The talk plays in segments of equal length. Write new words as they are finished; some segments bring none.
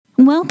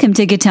Welcome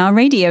to Guitar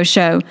Radio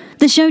Show,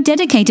 the show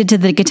dedicated to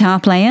the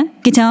guitar player,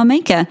 guitar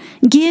maker,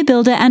 gear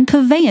builder, and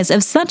purveyors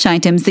of such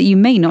items that you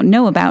may not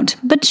know about,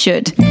 but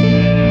should.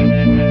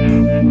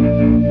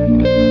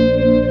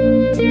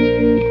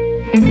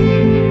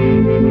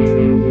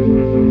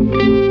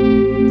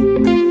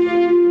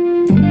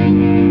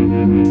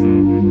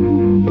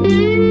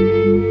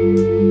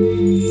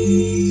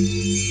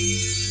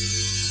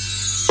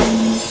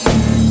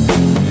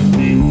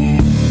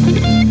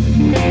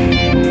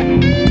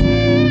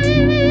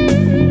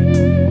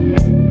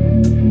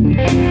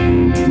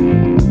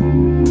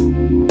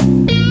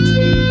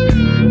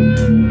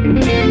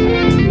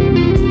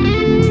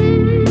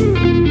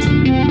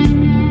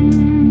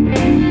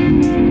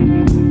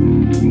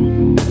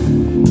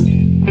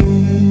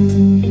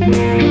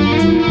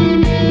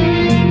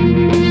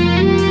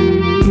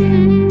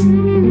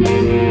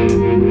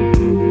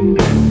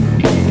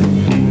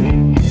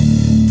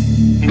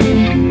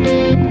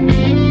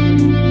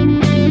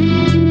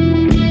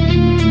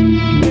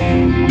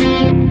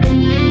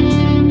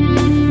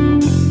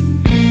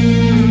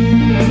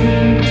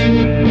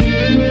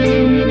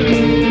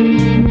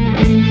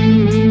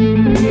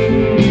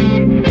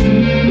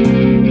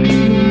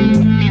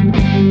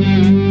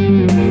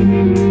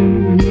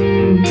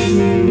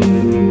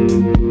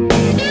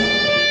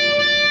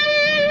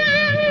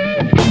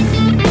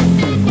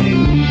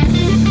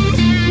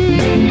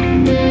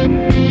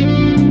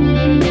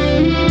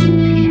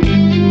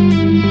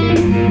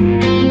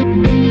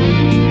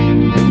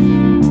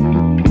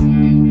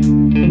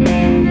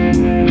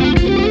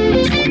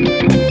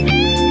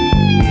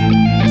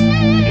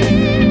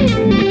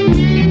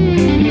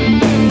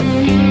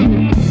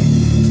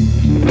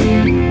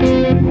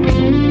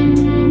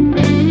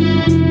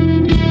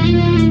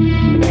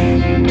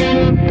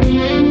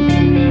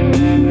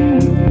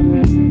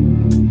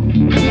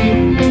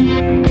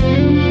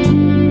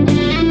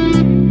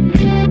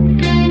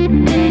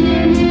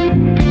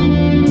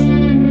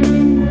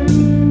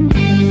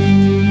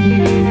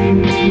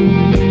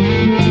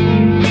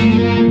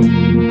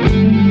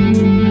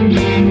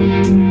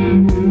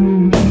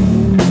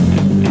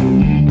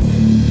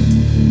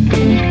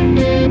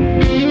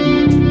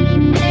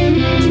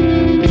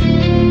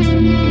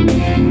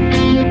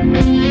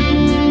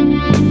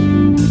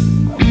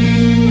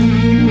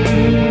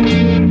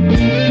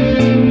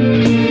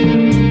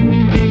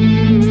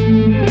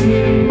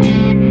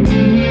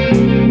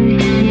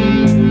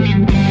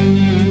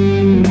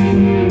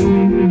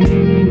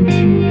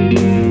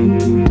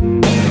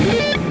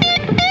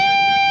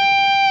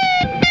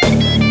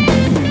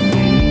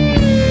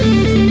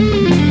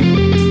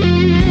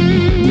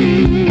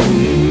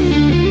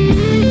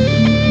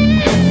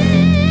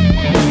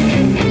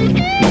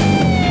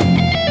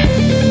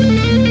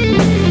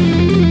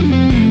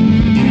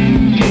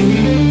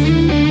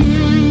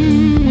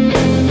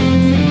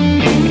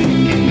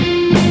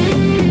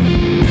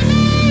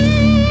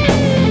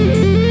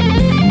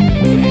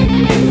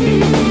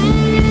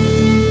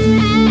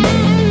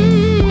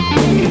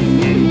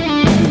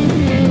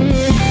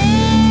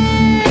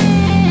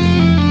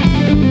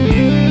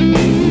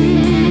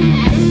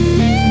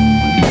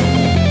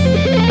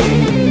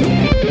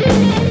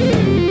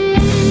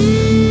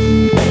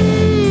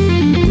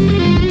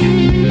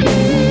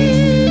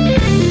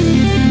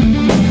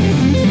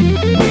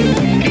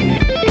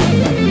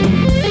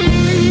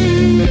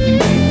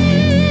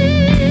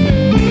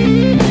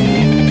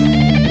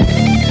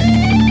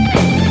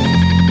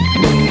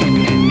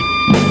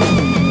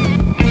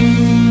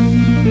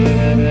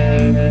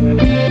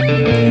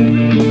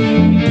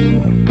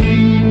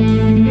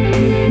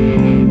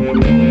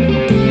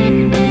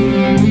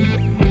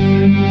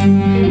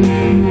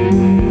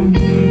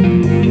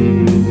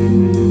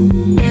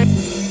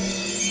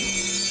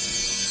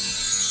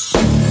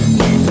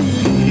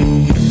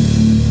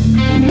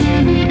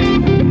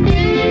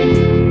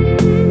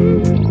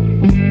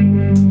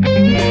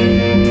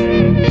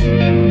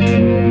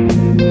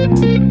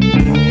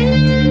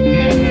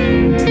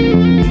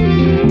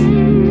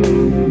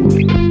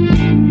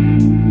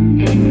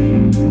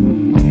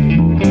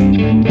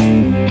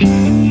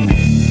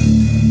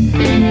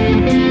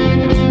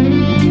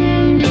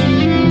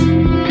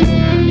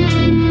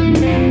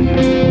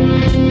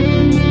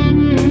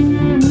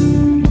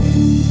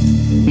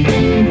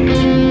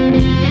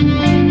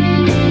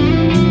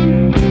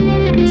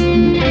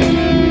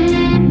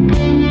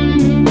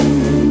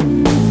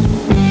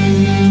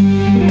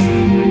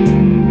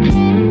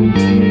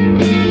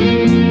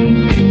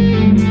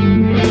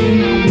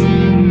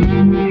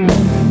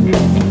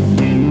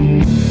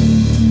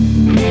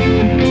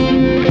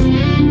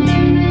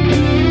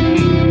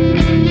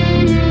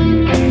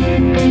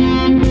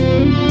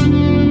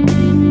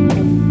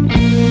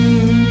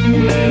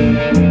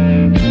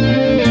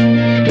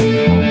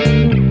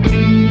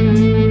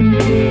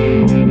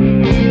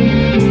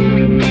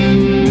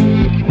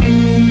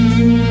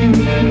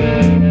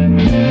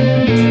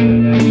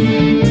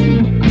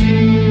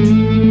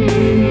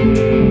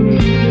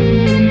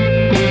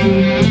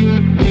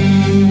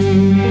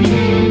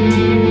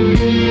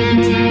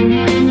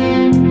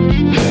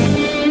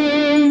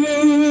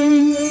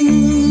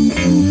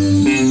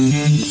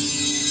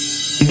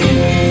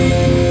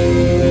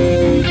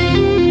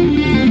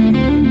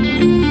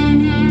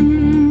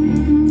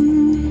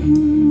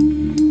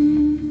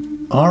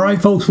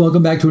 right, folks,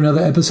 welcome back to another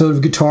episode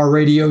of Guitar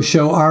Radio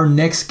Show. Our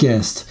next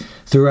guest,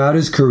 throughout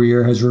his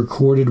career, has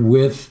recorded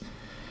with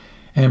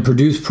and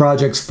produced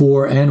projects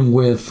for and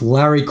with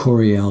Larry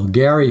Coryell,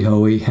 Gary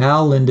Hoey,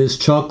 Hal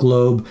Lindus, Chuck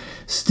Loeb,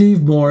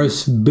 Steve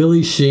Morse,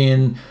 Billy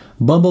Sheehan,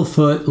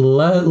 Bumblefoot,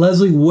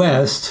 Leslie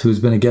West, who's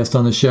been a guest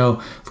on the show,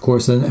 of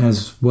course,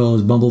 as well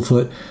as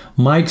Bumblefoot,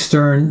 Mike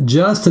Stern,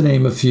 just to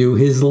name a few.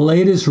 His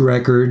latest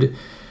record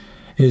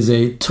is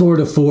a tour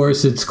de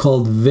force. It's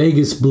called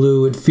Vegas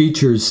Blue. It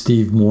features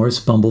Steve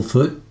Morse,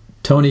 Bumblefoot,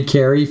 Tony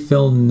Carey,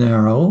 Phil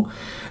Naro,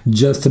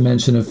 just to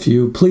mention a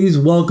few. Please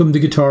welcome to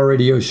Guitar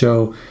Radio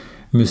Show,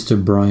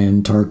 Mr.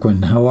 Brian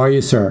Tarquin. How are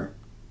you, sir?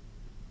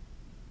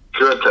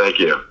 Good, thank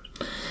you.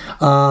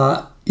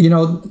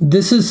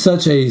 This is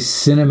such a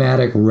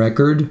cinematic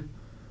record.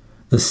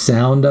 The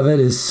sound of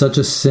it is such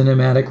a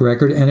cinematic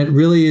record, and it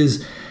really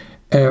is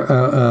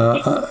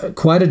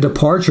quite a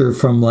departure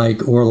from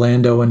like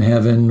Orlando in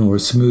Heaven or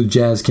Smooth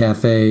Jazz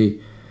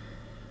Cafe.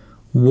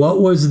 What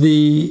was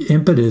the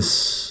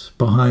impetus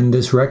behind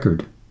this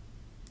record?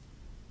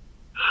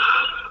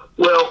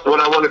 Well, what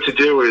I wanted to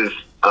do is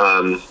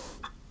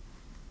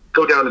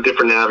go down a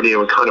different avenue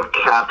and kind of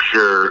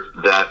capture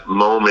that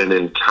moment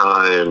in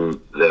time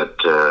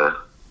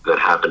that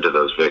happened to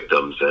those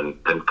victims and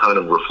kind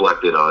of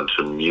reflect it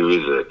onto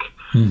music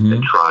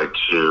and try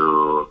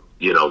to,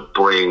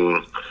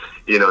 bring,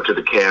 to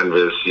the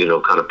canvas,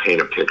 kind of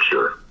paint a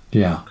picture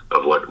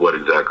of what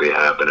exactly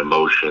happened,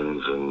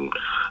 emotions and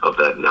of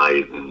that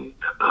night and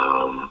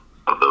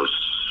of those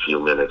few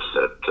minutes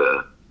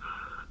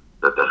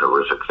that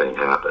horrific thing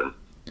happened.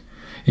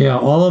 Yeah,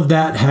 all of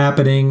that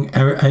happening,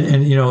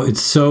 and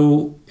it's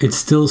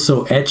still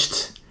so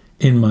etched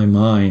in my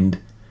mind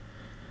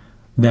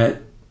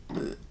that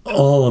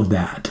all of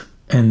that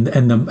and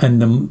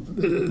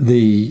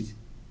the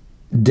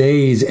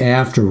days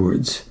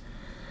afterwards,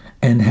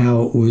 and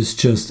how it was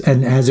just,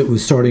 and as it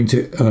was starting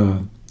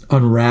to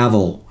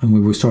unravel, and we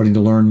were starting to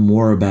learn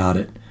more about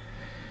it,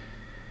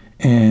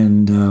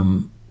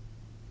 and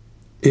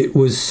it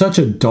was such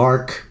a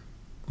dark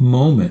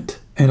moment.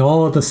 And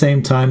all at the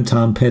same time,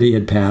 Tom Petty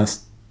had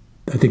passed,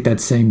 I think that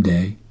same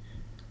day.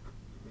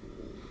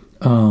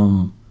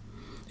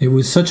 It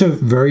was such a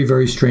very,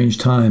 very strange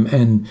time.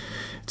 And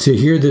to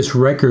hear this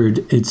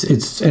record,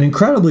 it's an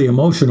incredibly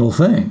emotional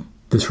thing,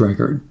 this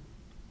record.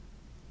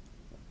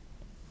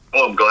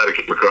 Oh, I'm glad it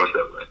came across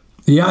that way.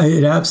 Yeah,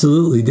 it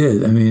absolutely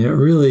did. I mean, it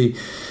really,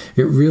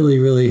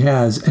 really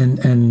has. And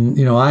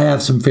I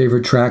have some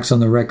favorite tracks on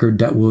the record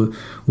that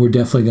we're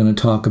definitely going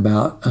to talk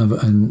about.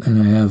 And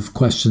I have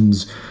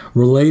questions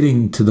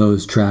relating to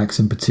those tracks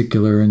in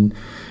particular, and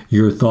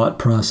your thought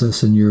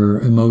process and your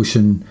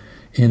emotion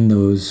in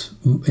those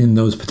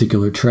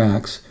particular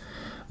tracks.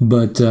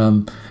 But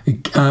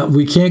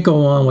we can't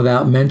go on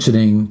without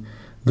mentioning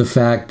the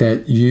fact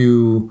that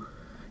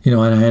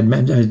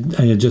and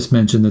I had just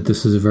mentioned that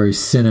this is a very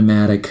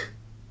cinematic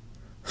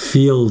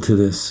feel to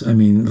this. I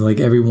mean, like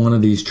every one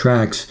of these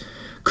tracks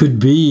could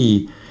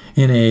be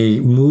in a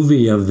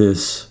movie of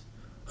this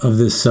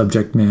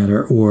subject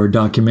matter or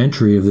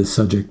documentary of this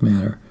subject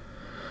matter.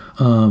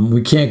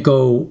 We can't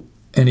go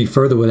any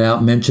further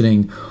without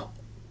mentioning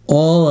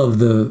all of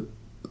the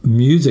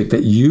music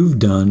that you've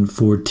done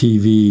for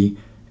TV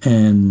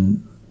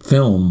and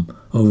film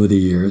over the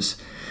years.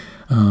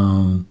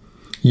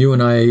 You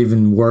and I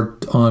even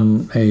worked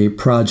on a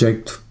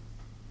project,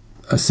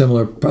 a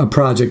similar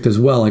project as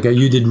well. Like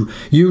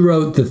you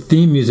wrote the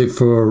theme music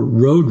for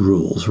Road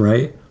Rules,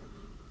 right?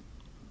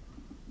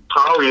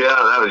 Oh yeah,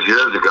 that was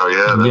years ago.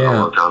 Yeah, that was a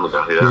long time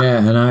ago.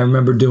 Yeah, and I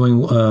remember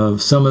doing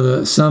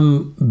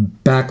some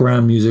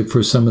background music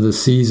for some of the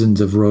seasons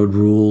of Road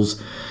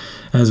Rules,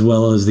 as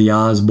well as the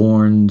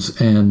Osbournes,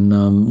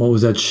 and what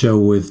was that show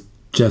with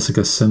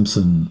Jessica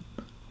Simpson,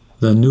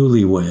 the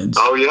Newlyweds?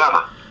 Oh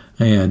yeah.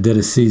 Yeah, I did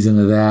a season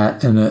of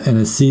that, and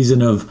a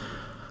season of.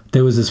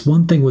 There was this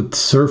one thing with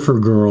Surfer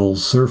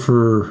Girls,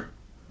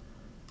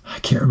 I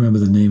can't remember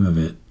the name of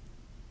it.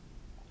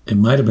 It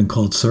might have been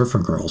called Surfer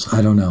Girls.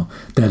 I don't know.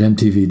 That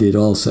MTV did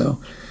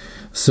also.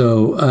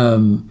 So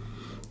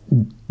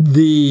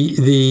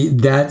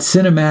that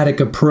cinematic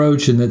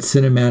approach and that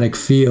cinematic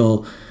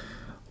feel,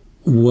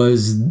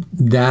 was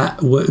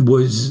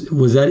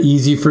that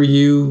easy for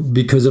you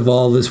because of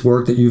all this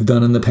work that you've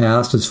done in the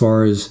past, as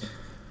far as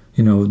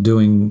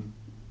doing,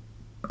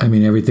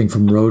 everything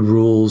from Road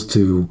Rules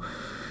to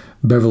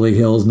Beverly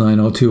Hills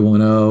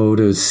 90210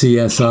 to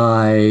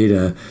CSI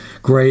to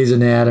Grey's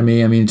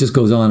Anatomy. It just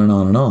goes on and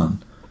on and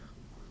on.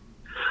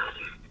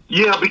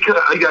 Yeah, because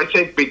I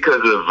think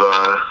because of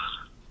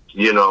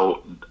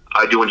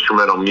I do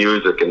instrumental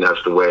music, and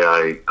that's the way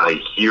I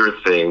hear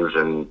things,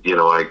 and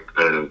I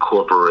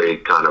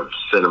incorporate kind of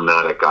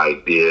cinematic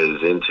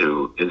ideas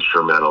into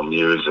instrumental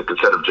music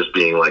instead of just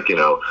being like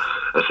a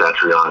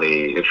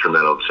Satriani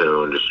instrumental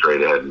tune, just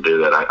straight ahead and do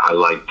that. I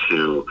like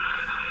to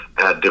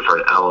add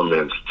different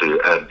elements,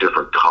 to add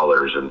different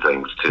colors and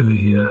things to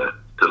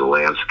the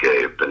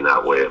landscape, and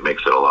that way it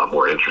makes it a lot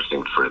more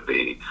interesting for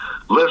the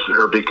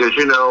listener, because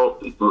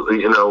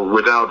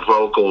without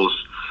vocals,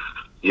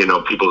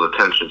 people's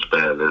attention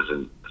span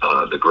isn't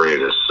the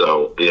greatest.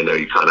 So, you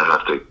kind of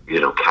have to,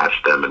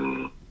 catch them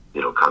and,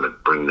 kind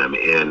of bring them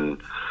in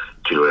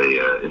to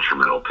a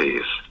instrumental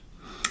piece.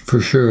 For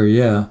sure,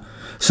 yeah.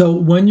 So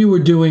when you were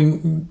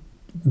doing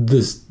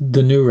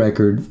the new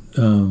record,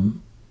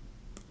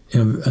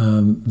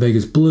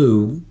 Vegas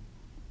Blue,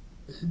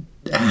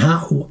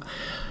 how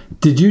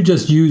did you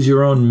just use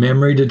your own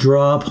memory to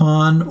draw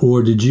upon,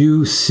 or did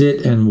you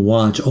sit and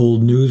watch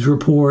old news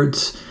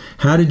reports?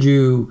 How did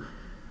you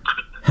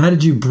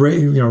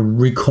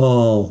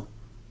recall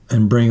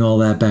and bring all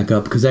that back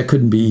up? Because that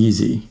couldn't be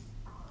easy.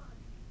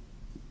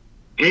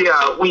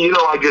 Yeah, well,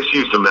 I just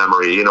used the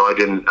memory. I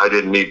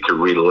didn't need to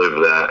relive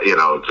that,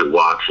 to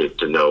watch it,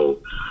 to know,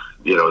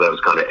 that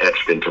was kind of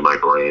etched into my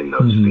brain,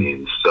 those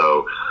scenes.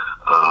 So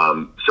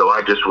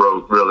I just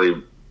wrote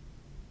really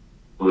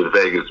with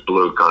Vegas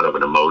Blue kind of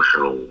an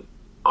emotional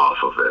off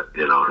of it,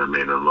 you know what I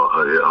mean?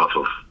 Off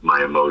of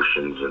my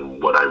emotions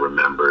and what I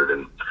remembered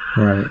and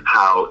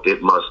how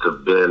it must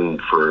have been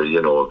for,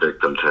 a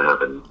victim to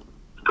have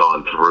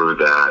gone through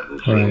that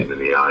and seen it in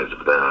the eyes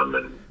of them.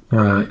 And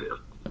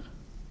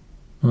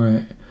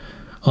Right.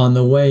 On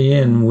the way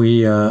in,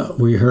 we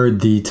heard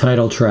the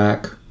title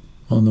track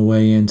on the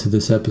way into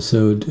this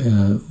episode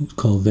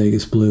called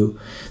Vegas Blue.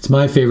 It's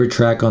my favorite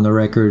track on the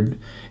record.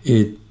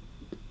 It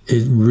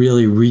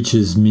really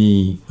reaches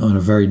me on a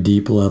very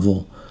deep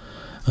level.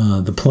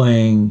 The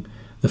playing,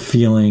 the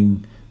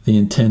feeling, the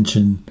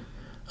intention.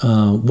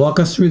 Walk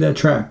us through that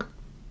track.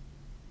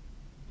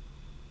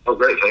 Oh,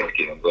 great. Thank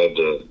you. I'm glad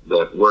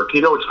that worked.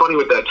 It's funny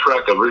with that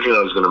track. Originally,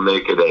 I was going to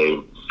make it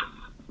a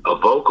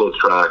vocal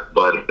track,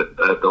 but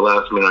at the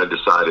last minute I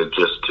decided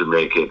just to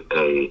make it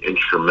a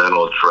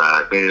instrumental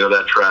track. And,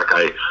 that track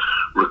I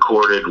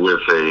recorded with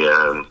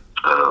a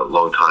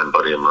longtime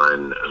buddy of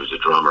mine who's a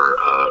drummer,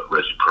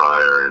 Reggie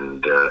Pryor,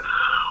 and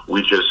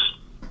we just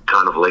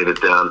kind of laid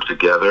it down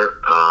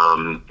together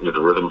with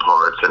the rhythm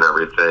parts and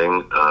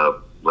everything,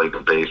 laid the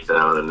bass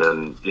down, and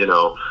then,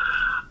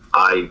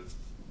 I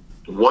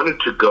wanted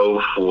to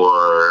go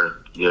for,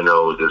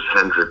 this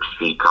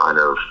Hendrixy kind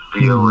of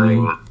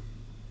feeling,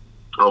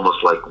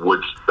 almost like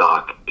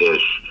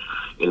Woodstock-ish,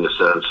 in the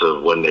sense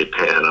of when they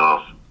pan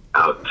off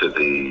out to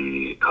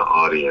the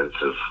audience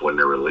of when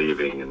they were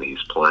leaving and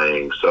he's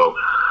playing. So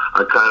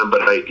I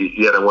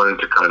wanted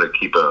to kind of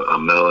keep a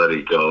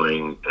melody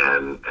going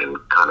and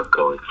kind of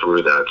going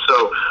through that.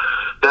 So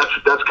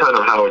that's kind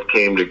of how it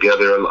came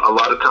together. A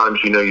lot of times,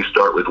 you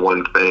start with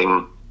one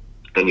thing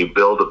and you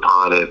build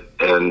upon it,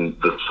 and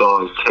the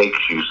song takes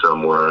you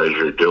somewhere as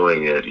you're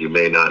doing it. You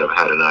may not have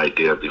had an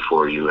idea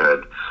before you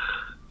had,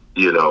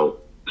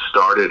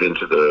 started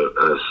into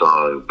the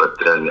song, but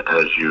then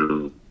as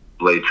you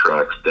lay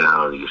tracks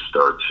down, you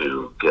start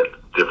to get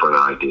different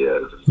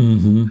ideas.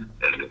 And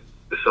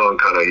the song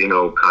kind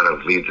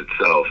of leads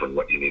itself in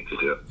what you need to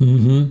do.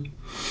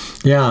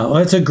 Yeah, well,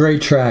 it's a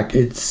great track.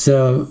 It's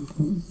the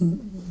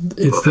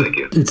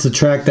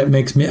track that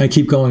makes me, I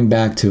keep going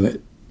back to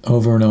it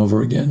over and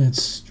over again.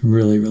 It's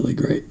really, really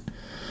great.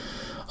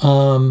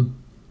 So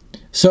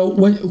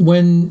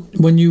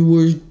when you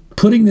were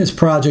putting this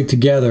project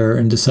together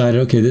and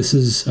decided, okay, this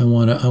is, I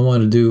want to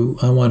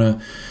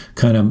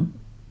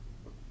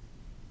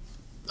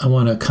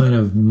kind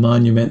of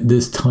monument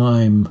this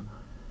time,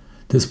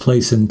 this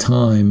place and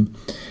time,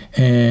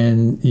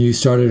 and you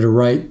started to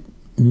write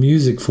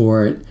music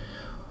for it.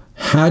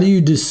 How do you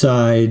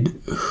decide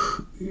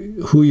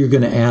who you're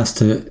going to ask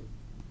to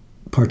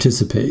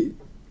participate?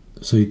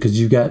 So, because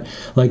you've got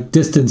like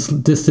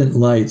Distant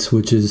Lights,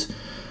 which is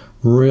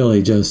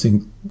really just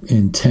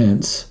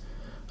intense.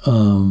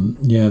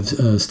 You have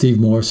Steve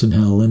Morse and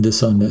Hal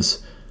Lindis on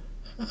this.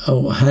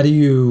 How do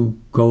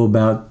you go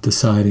about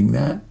deciding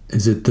that?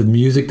 Is it the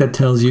music that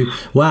tells you,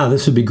 wow,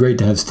 this would be great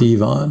to have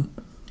Steve on?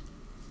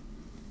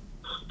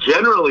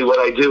 Generally, what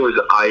I do is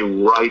I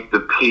write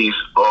the piece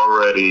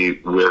already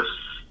with,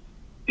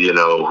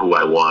 who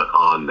I want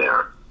on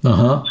there.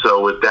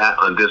 So with that,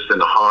 on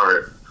Distant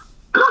Heart,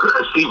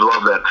 Steve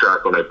loved that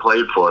track when I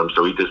played for him,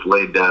 so he just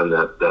laid down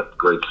that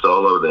great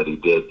solo that he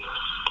did.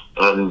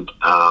 And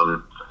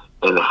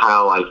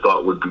Hal, I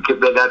thought, would be good.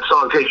 That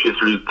song takes you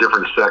through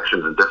different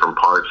sections and different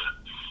parts.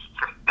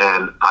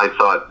 And I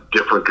thought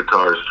different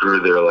guitars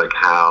through there, like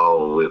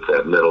Hal with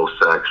that middle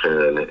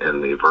section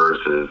and the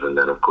verses, and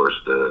then, of course,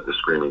 the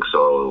screaming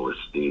solo with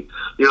Steve.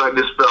 I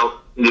just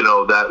felt,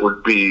 that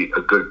would be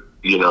a good,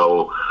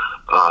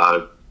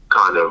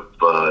 kind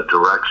of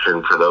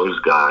direction for those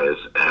guys.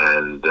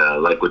 And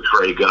like with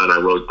Trey Gunn, I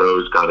wrote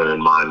those kind of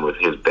in mind with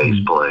his bass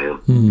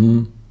playing.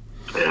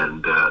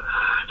 And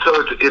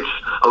so it's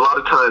a lot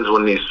of times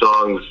when these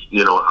songs,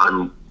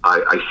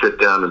 I sit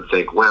down and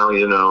think, well,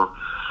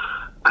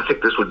 I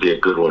think this would be a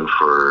good one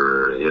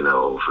for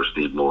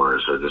Steve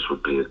Morse, or this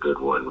would be a good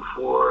one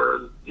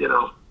for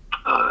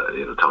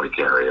Tony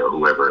Carey or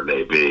whoever it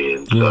may be.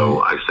 And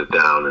so I sit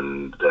down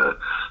and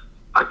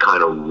I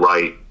kind of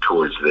write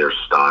towards their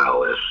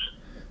style-ish.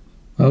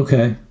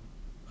 Okay,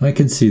 I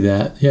can see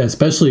that. Yeah,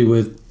 especially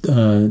with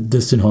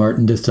Distant Heart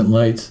and Distant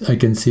Lights, I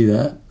can see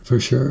that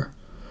for sure.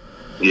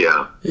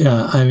 Yeah.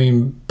 Yeah, I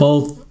mean,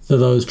 both of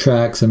those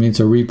tracks, I mean, it's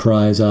a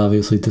reprise,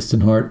 obviously,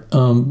 Distant Heart,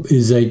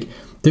 is like,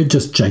 they're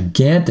just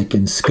gigantic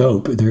in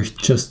scope. They're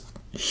just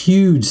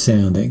huge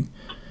sounding.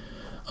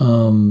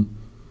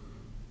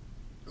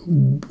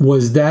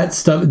 Was that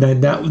stuff,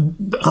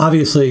 that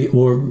obviously,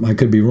 or I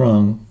could be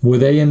wrong, were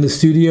they in the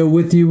studio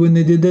with you when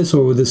they did this,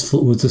 or was this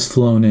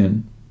flown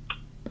in?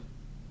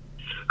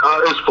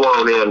 It was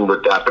flown in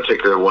with that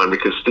particular one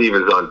because Steve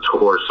is on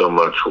tour so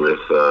much with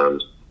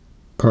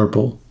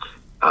Purple.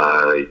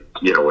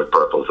 With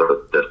Purple,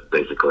 so that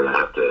basically I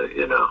have to,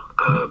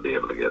 be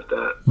able to get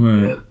that.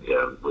 Right.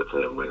 With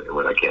him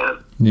when I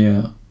can.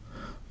 Yeah.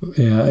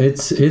 Yeah,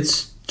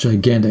 it's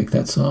gigantic,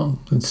 that song.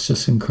 It's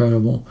just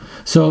incredible.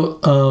 So,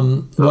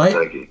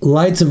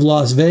 Lights of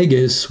Las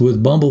Vegas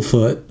with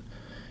Bumblefoot.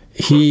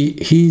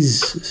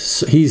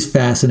 He's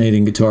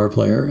fascinating guitar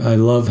player. I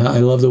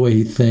love the way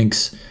he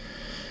thinks.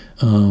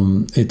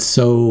 It's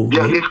so...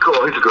 Yeah, he's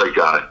cool. He's a great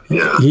guy.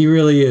 Yeah. He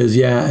really is,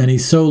 yeah. And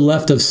he's so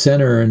left of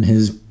center in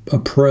his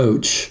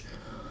approach.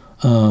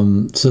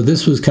 So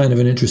this was kind of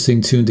an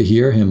interesting tune to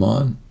hear him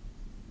on.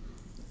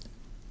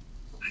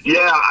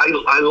 Yeah,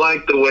 I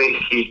like the way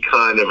he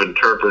kind of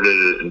interpreted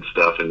it and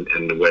stuff, and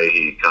the way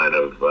he kind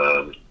of,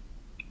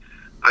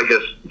 I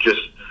guess, just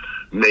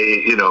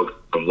made,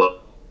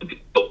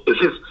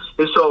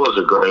 his solos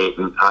are great,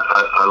 and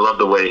I love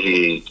the way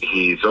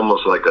he's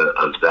almost like a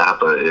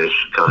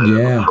Zappa-ish kind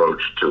of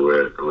approach to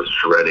it, with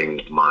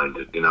shredding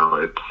minded.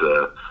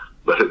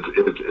 But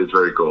it's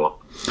very cool.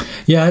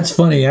 Yeah, it's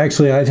funny.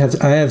 Actually, I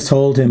have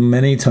told him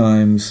many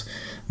times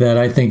that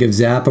I think if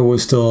Zappa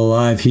was still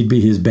alive, he'd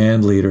be his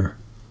band leader.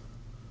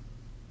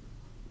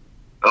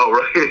 Oh,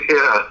 right,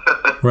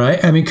 yeah.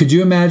 Right? I mean, could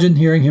you imagine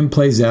hearing him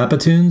play Zappa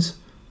tunes?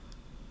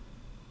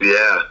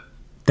 Yeah.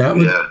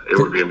 It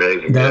would be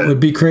amazing. That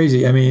would be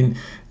crazy. I mean,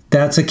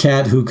 that's a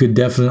cat who could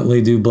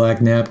definitely do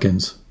Black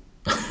Napkins.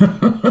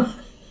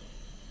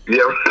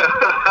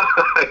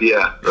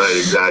 Yeah, right,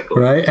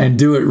 exactly. Right, and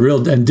do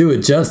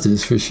it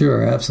justice for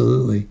sure,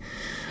 absolutely.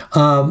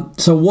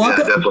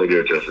 Definitely do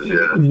it justice.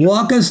 Yeah.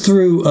 Walk us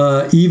through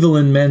 "Evil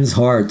in Men's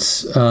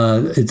Hearts."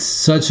 It's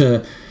such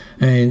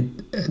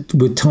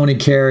with Tony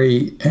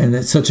Carey, and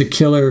it's such a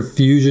killer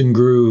fusion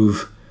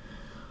groove.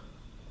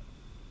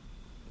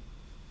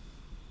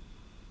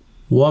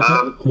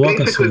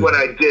 Basically, what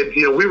I did,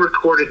 we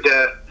recorded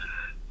that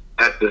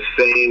at the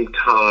same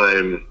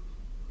time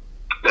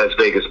as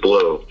Vegas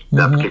Blue,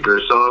 that particular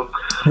song.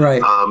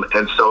 Right.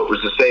 And so it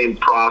was the same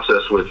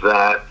process with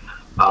that.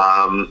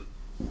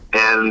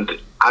 And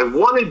I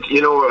wanted,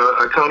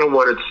 I kind of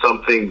wanted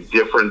something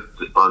different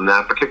on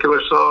that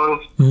particular song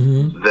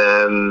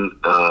than,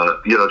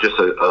 just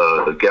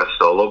a guest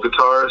solo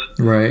guitarist.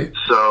 Right.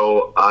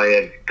 So I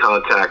had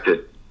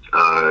contacted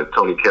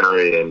Tony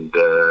Carey, and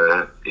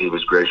he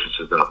was gracious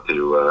enough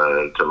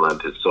to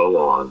lend his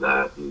solo on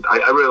that. And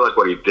I really like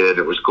what he did.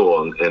 It was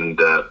cool, and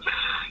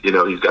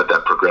he's got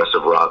that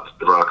progressive rock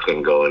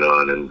thing going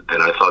on, and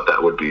I thought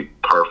that would be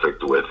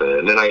perfect with it.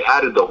 And then I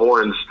added the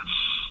horns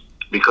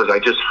because I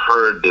just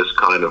heard this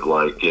kind of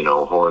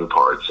horn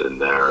parts in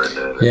there, and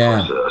then of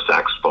course a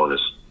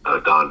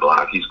saxophonist, Don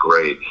Black. He's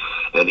great,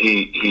 and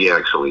he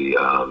actually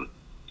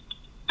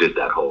did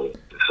that whole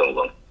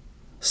solo.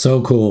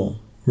 So cool.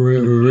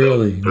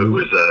 Really. So it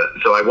was,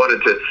 so I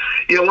wanted to,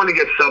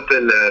 get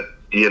something that,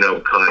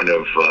 kind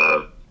of,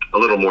 a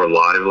little more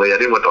lively. I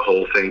didn't want the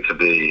whole thing to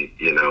be,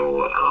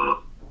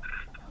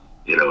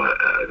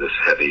 this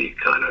heavy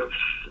kind of,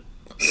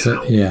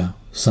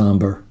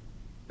 somber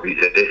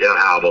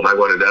album. I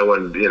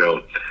wanted,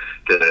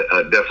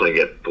 to definitely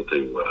get people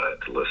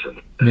to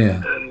listen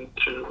and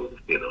to,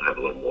 have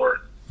a little more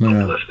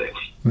listening.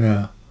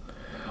 Yeah.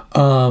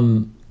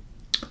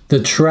 The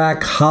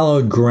track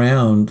 "Hallowed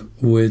Ground"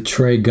 with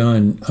Trey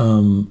Gunn,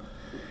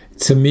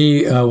 to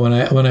me,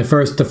 the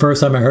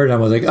first time I heard it, I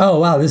was like, "Oh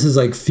wow, this is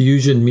like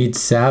fusion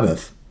meets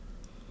Sabbath."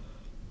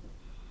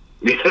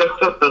 Yeah,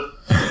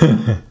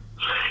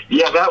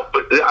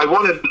 I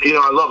wanted,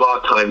 I love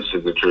odd time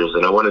signatures,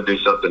 and I want to do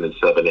something in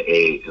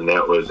 7/8, and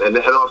that was, and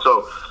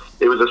also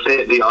it was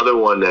the other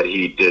one that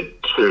he did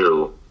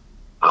too.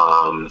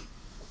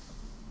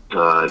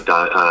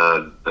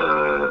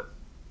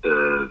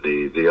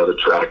 The other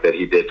track that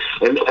he did,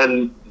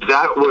 and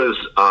that was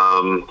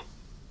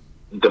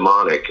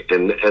Demonic,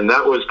 and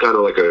that was kind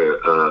of like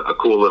a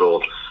cool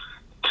little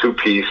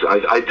 2-piece.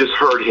 I just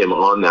heard him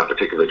on that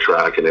particular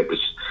track, and it was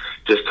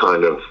just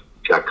kind of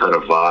that kind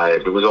of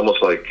vibe. It was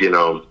almost like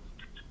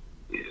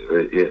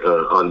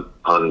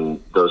on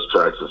those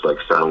tracks, it's like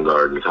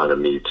Soundgarden kind of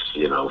meets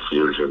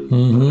fusion.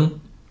 Mm-hmm.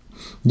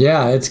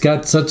 Yeah, it's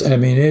got such. I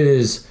mean,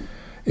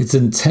 it's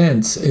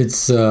intense.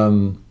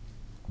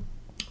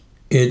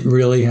 It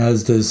really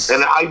has this...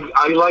 And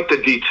I like the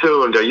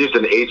detuned. I used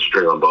an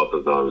 8-string on both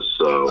of those.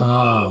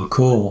 So,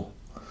 cool.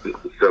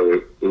 So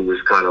it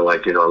was kind of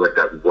like, like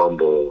that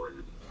rumble.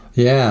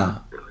 Yeah.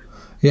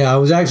 Yeah, I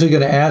was actually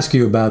going to ask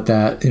you about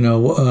that,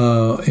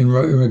 in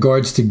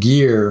regards to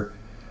gear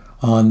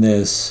on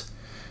this.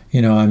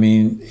 I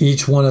mean,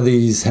 each one of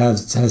these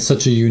has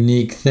such a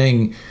unique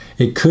thing.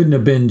 It couldn't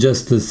have been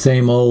just the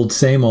same old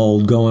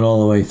going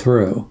all the way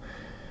through.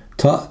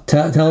 Tell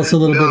us a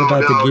little bit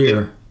about the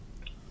gear.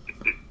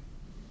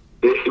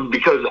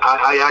 Because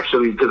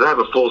because I have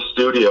a full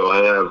studio, I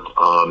have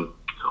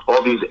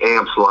all these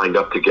amps lined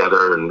up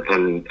together,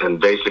 and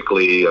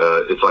basically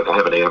it's like I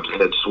have an amp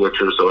head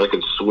switcher, so I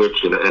can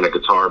switch in a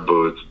guitar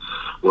booth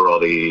where all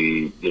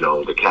the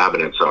the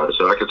cabinets are,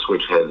 so I could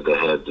switch head to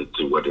head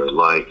to what I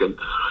like. And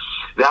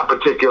that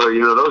particular,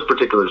 those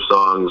particular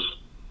songs,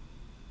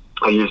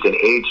 I used an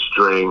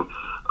 8-string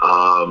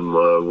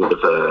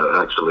with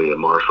actually a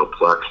Marshall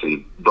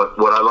Plexi. But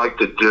what I like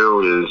to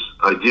do is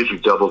I usually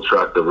double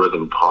track the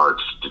rhythm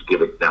parts to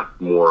give it that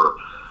more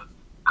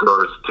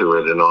girth to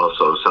it, and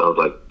also sounds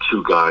like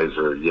two guys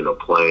are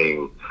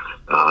playing,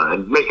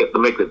 and make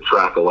the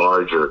track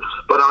larger.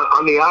 But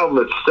on the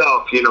album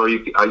itself,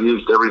 I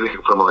used everything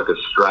from like a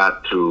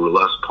Strat to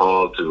Les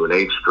Paul to an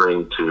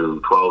 8-string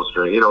to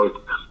 12-string.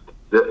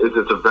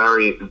 It's a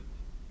very.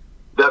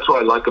 That's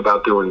what I like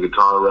about doing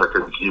guitar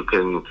records.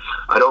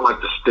 I don't like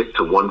to stick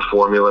to one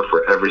formula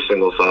for every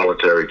single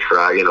solitary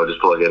track. Just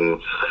plug in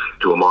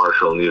to a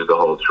Marshall and use the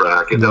whole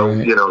track. And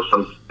right.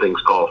 Some things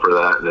call for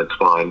that, and it's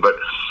fine. But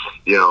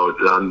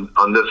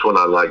on this one,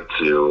 I like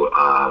to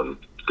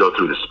go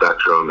through the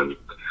spectrum and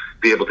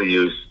be able to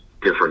use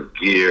different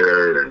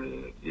gear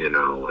and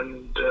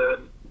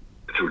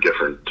through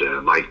different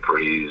mic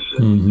pre's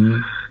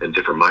and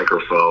different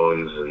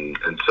microphones,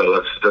 and so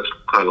that's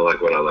kind of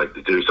like what I like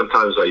to do.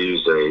 Sometimes I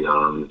use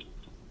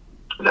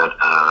that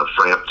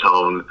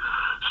Framptone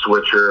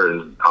switcher,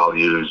 and I'll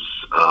use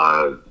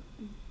a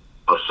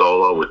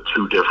solo with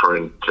two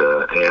different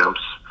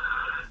amps,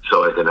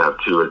 so I can have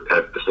two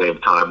at the same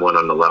time, one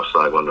on the left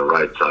side, one on the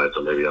right side.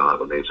 So maybe I'll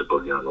have a Mesa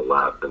Boogie on the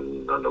left,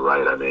 and on the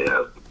right I may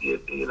have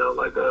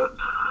like a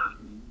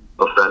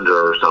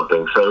Fender or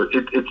something. So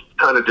it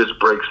kind of just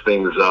breaks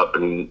things up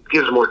and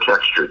gives more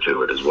texture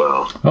to it as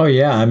well. Oh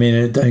yeah, I mean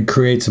it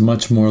creates a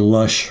much more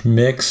lush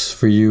mix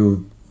for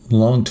you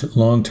long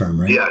term,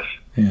 right? Yes.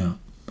 Yeah.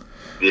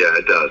 Yeah,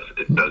 it does.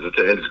 It does.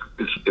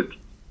 It's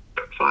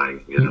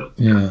fine,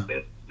 Yeah.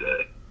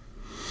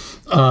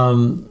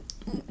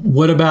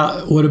 What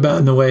about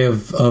in the way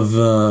of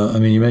I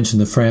mean, you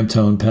mentioned the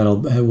Framptone pedal.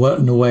 What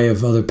in the way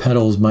of other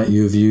pedals might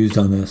you have used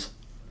on this?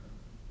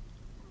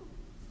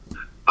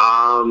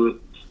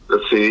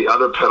 Let's see,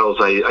 other pedals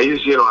I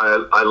use,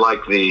 I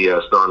like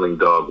the Snarling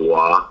Dog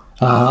Wah.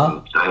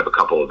 I have a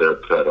couple of their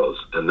pedals,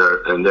 and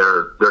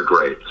they're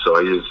great. So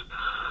I use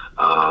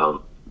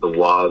the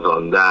Wahs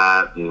on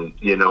that, and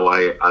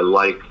I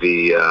like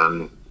the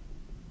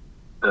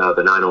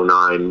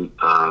 909,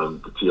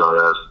 the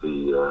TRS,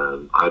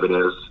 the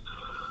Ibanez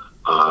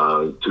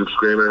Tube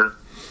Screamer.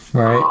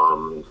 Right.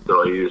 So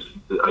I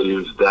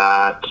use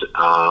that.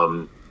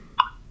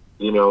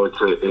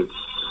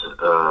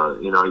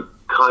 I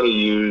kind of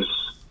use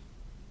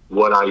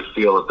what I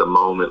feel at the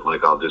moment.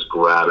 Like I'll just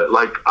grab it.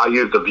 Like I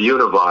use the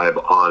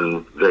Univibe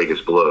on Vegas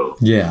Blue.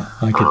 Yeah,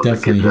 I could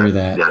definitely hear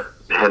that. Yeah,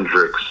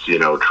 Hendrix,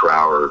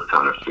 Trower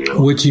kind of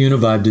feel. Which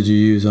Univibe did you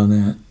use on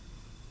that?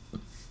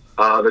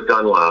 The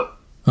Dunlop,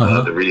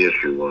 the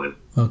reissue one.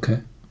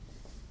 Okay.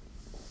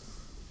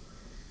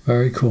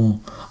 Very cool.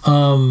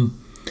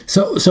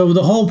 So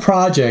the whole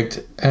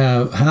project,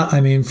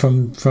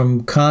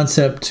 from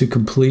concept to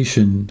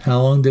completion,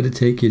 how long did it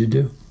take you to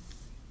do?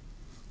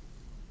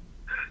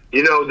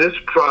 This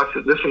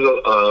process, this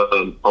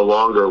was a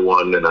longer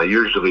one than I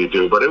usually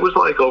do, but it was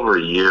like over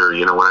a year.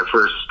 When I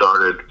first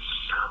started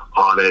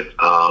on it,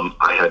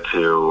 I had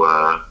to,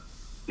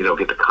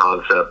 get the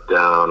concept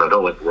down. I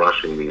don't like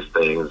rushing these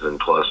things, and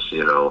plus,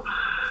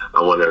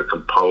 I want to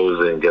compose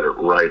it and get it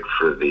right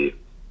for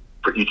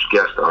each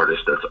guest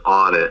artist that's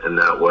on it, and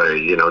that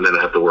way, and then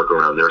I have to work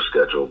around their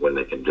schedule when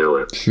they can do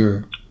it.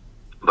 Sure.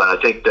 But I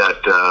think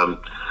that,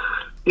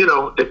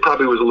 it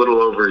probably was a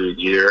little over a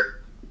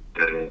year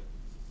to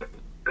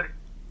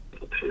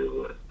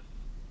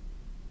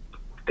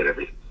get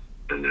everything,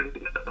 and then,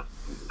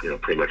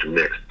 pretty much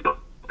mixed,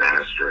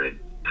 mastering.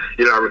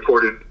 I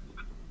recorded,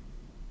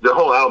 the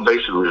whole album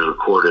basically was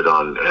recorded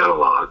on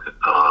analog,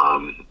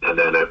 and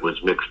then it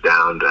was mixed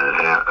down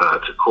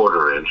to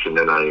quarter inch, and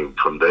then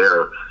from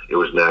there, it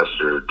was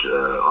mastered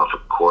off a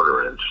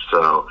quarter inch.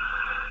 So,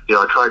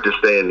 I tried to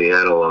stay in the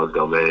analog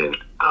domain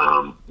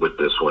with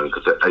this one,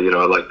 because, I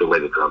like the way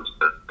the drums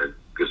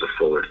gives a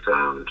fuller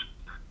sound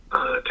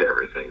to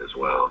everything as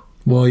well.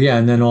 Well, yeah,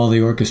 and then all the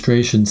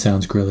orchestration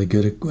sounds really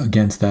good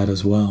against that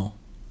as well.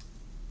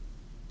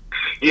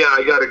 Yeah,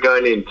 I got a guy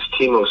named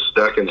Timo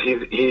Steckens.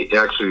 He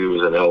actually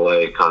was an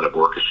LA kind of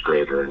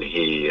orchestrator, and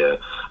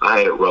I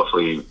had it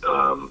roughly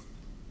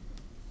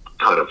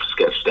kind of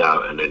sketched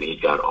out, and then he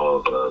got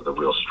all the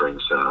real string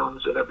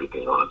sounds and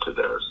everything onto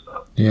there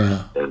stuff.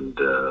 Yeah. And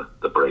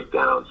the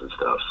breakdowns and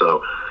stuff.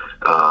 So,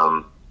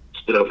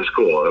 it was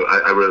cool.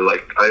 I really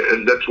like,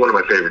 and that's one of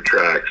my favorite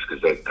tracks,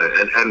 because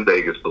and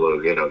Vegas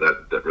Blue,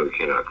 that really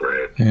came out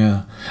great.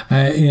 Yeah,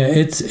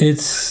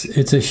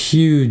 it's a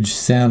huge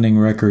sounding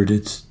record.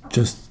 It's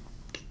just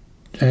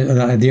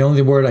the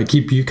only word I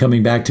keep you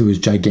coming back to is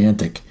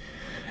gigantic.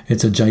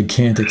 It's a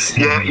gigantic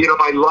sound. Yeah,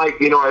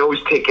 I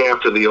always take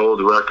after the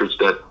old records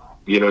that,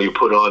 you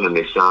put on and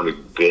they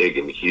sounded big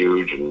and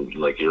huge and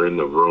like you're in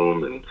the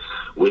room and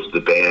with the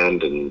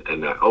band,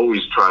 and I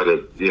always try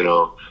to,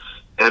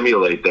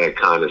 emulate that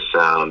kind of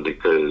sound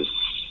because,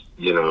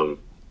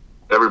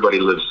 everybody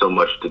lives so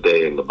much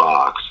today in the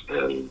box,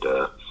 and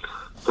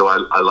so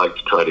I like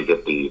to try to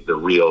get the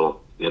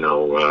real,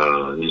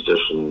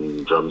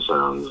 musician drum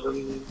sounds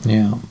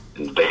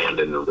and band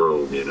in the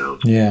room,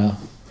 Yeah.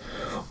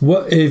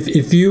 What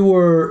if you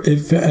were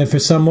for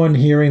someone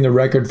hearing the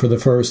record for the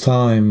first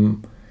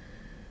time,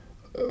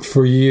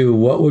 for you,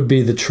 what would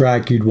be the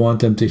track you'd want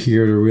them to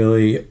hear to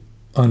really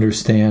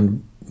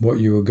understand what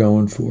you were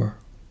going for?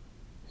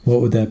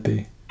 What would that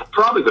be?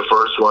 Probably the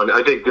first one.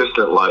 I think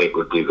 "Distant Light"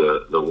 would be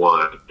the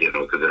one,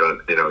 because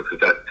because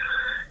that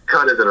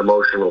kind of an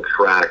emotional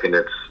track, and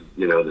it's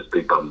this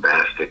big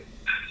bombastic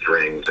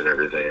strings and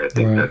everything. I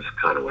think that's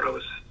kind of what I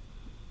was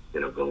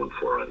going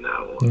for on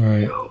that one.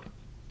 Right.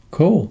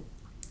 Cool.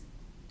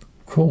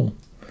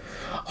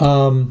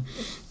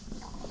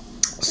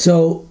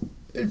 So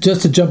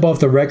just to jump off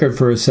the record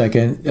for a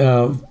second,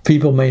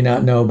 people may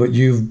not know, but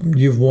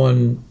you've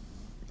won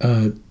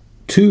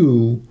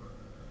 2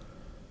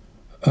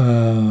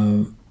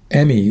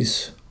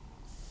 Emmys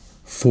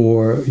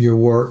for your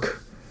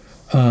work.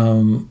 Actually,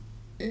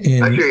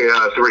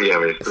 3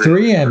 Emmys.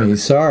 3 Emmys.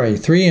 Sorry,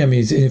 3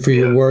 Emmys for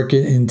your work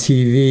in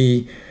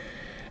TV.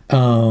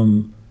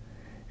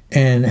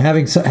 And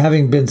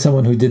having been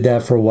someone who did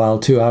that for a while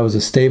too, I was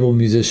a stable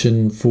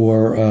musician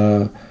for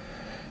a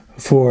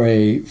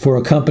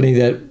company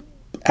that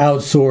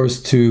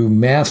outsourced to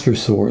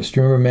MasterSource.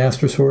 Do you remember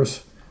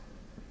MasterSource?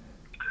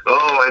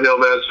 Oh, I know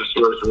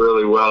MasterSource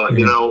really well.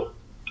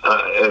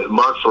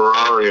 Mark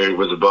Ferrari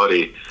was a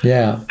buddy.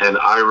 Yeah. And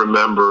I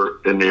remember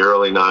in the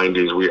early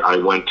 90s, I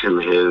went to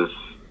his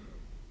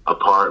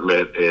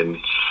apartment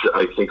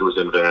I think it was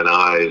in Van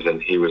Nuys,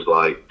 and he was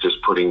like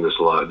just putting this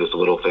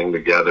little thing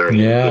together and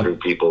giving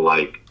people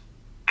like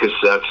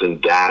cassettes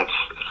and DATs.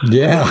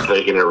 Yeah.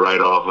 Taking it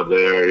right off of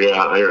there.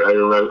 Yeah. I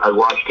remember I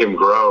watched him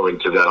grow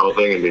into that whole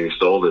thing, and he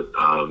sold it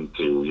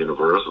to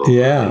Universal.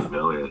 Yeah. For $8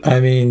 million. I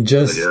mean,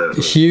 just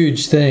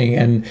huge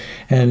thing.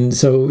 And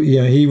so,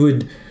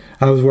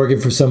 I was working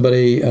for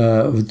somebody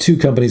with 2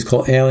 companies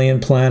called Alien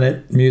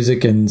Planet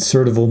Music and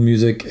Certival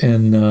Music,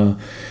 and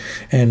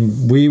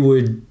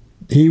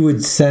he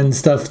would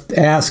send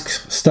ask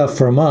stuff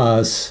from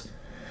us,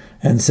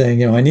 and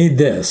saying, I need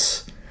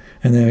this,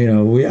 and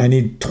then I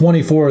need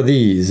 24 of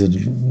these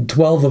and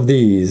 12 of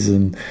these,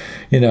 and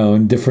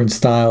in different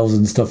styles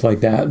and stuff like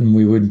that, and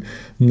we would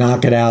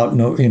knock it out,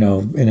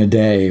 in a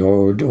day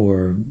or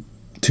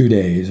 2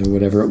 days or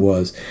whatever it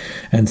was,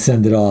 and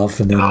send it off,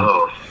 and then.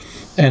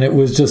 And it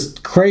was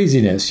just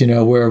craziness,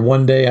 where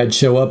one day I'd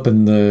show up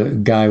and the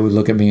guy would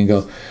look at me and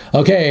go,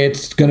 "Okay,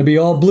 it's going to be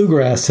all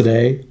bluegrass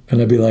today."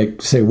 And I'd be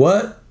like, "Say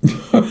what?"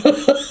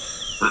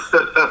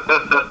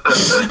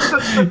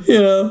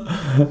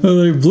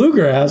 Like,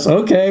 bluegrass.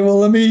 Okay, well,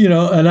 let me,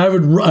 and I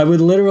would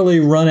literally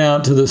run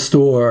out to the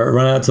store,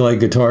 run out to like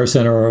Guitar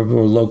Center or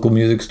local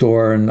music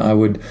store, and I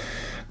would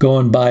go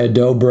and buy a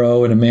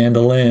dobro and a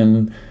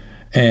mandolin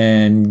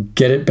and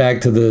get it back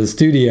to the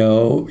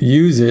studio,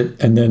 use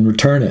it, and then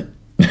return it.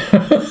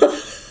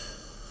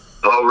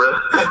 Oh, really?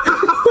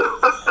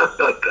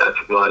 That's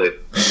funny.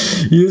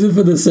 Use it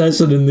for the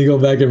session and they go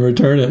back and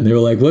return it. And they were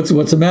like, what's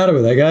the matter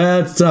with it?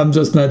 I'm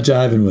just not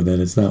jiving with it.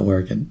 It's not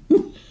working.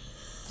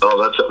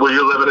 Oh, were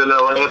you living in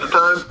LA at the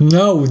time?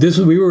 No,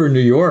 we were in New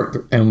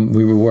York, and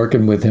we were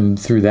working with him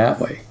through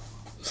that way.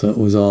 So it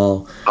was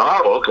all...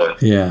 Oh, okay.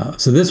 Yeah.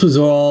 So this was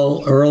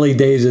all early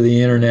days of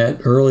the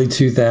internet, early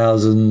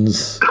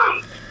 2000s.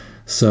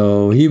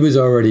 So he was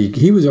already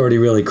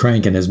really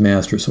cranking his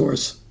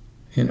MasterSource,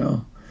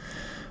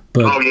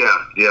 But, oh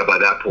yeah, by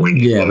that point.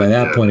 Yeah, by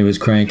that point he was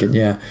cranking.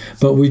 Yeah,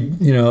 but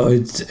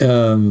it's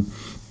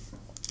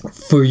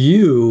for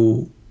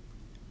you.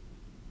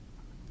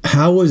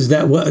 How was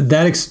that?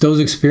 Those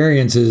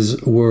experiences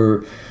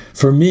were,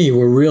 for me,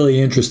 were really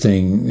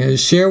interesting.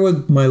 Share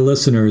with my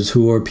listeners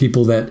who are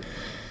people that,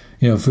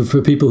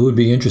 for people who would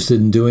be interested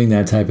in doing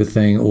that type of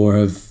thing or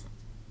have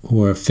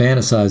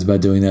fantasized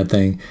about doing that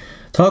thing.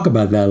 Talk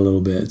about that a little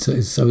bit.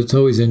 So it's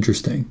always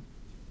interesting.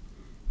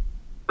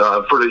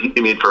 You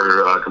mean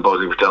for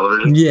composing for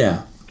television?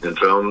 Yeah. And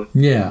film?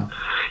 Yeah.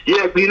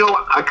 Yeah,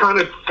 I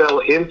kind of fell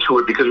into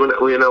it because when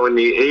in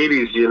the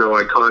 80s,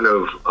 I kind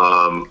of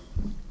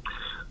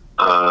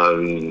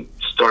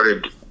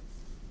started.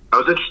 I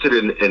was interested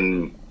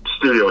in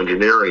studio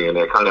engineering, and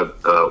I kind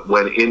of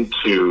went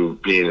into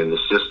being an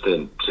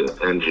assistant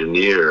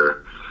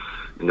engineer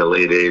in the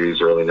late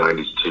 80s, early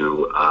 90s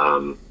to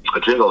a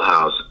jingle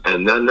house.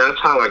 And then that's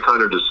how I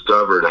kind of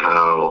discovered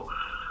how,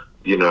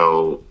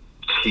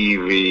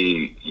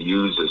 TV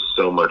uses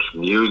so much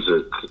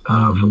music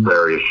for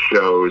various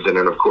shows. And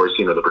then, of course,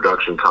 the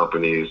production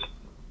companies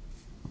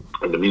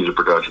and the music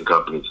production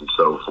companies and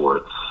so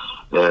forth.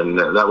 And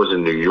that was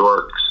in New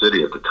York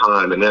City at the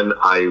time. And then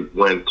I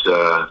went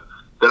to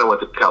then I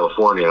went to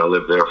California. I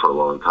lived there for a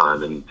long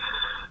time, and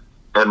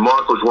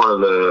Mark was one of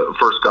the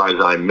first guys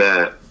I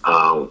met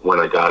when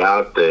I got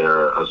out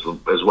there, as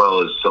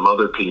well as some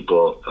other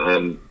people,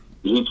 and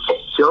he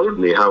showed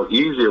me how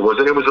easy it was,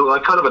 and it was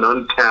like kind of an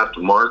untapped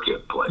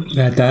marketplace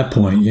at that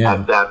point. Yeah,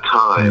 at that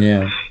time.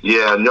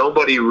 Yeah,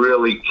 nobody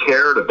really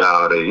cared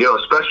about it.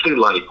 Especially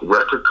like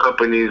record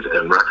companies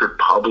and record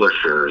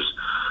publishers.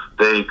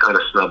 They kind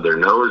of snubbed their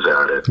nose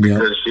at it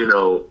because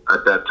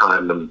at that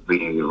time the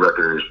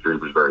record industry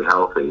was very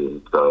healthy,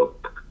 and so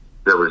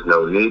there was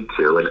no need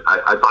to. And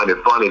I find it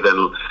funny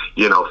then,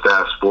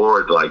 fast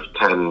forward like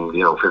 10,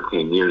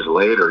 15 years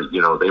later,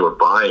 they were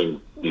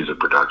buying music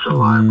production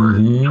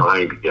libraries,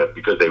 trying to get,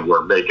 because they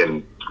weren't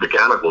making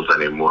mechanicals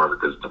anymore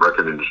because the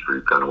record industry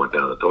kind of went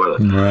down the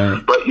toilet.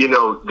 Right. But,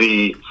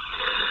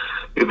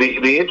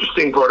 the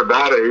interesting part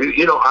about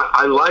it,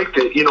 I liked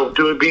it,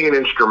 being an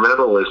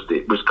instrumentalist,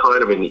 it was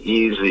kind of an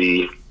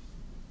easy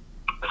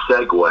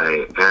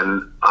segue.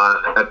 And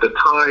at the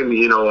time,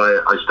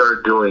 I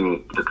started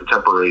doing the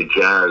contemporary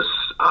jazz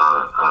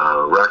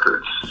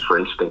records for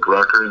Instinct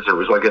Records. It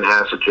was like an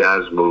acid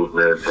jazz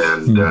movement,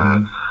 and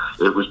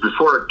it was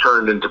before it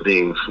turned into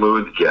being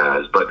smooth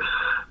jazz. But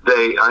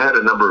I had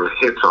a number of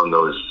hits on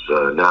those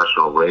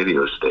national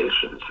radio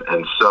stations,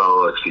 and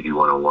so like CD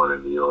 101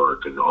 in New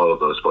York and all of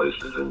those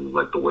places, and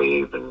like the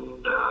Wave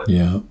and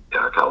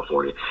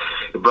California.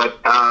 But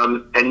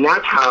and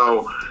that's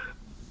how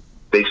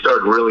they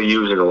started really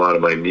using a lot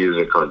of my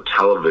music on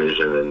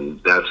television, and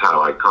that's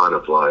how I kind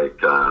of like,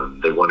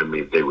 they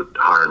would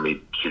hire me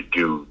to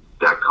do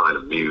that kind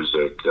of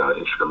music,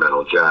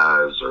 instrumental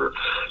jazz or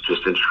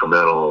just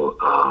instrumental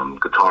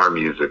guitar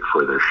music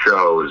for their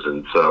shows.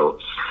 And so,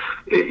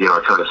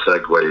 I kind of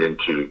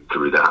segued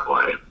through that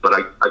way. But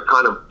I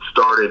kind of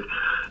started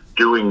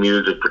doing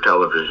music for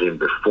television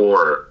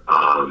before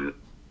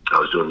I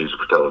was doing music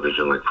for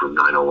television, like for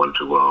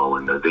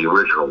 90120 and the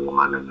original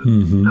one,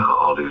 and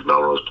all these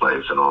Melrose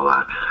Place and all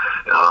that,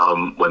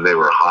 when they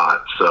were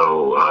hot.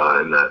 So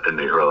in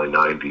the early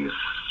 90s,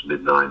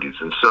 mid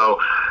 90s, and so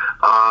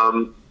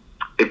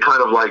it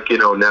kind of like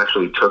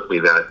naturally took me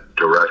that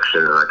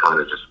direction, and I kind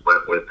of just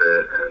went with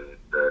it, and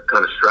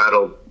kind of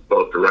straddled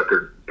both the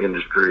record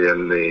industry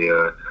and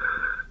the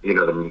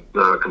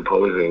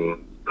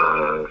composing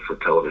for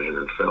television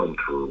and film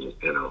through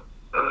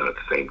at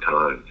the same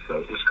time. So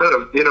it was kind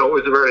of, it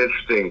was a very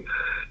interesting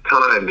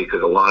time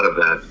because a lot of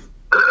that,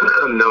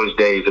 in those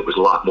days, it was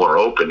a lot more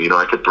open.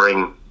 I could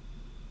bring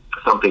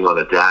something on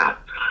a DAT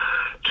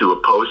to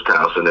a post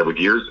house and they would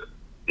use it,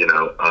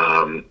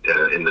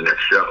 in the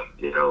next show.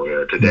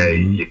 Today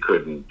you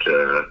couldn't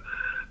do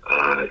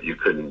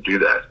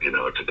that.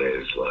 Today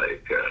is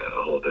like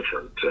a whole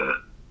different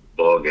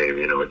ball game.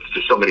 It's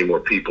just so many more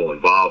people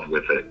involved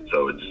with it.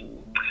 So it's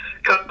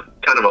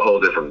kind of a whole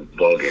different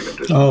ballgame at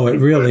this point. Oh, it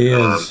really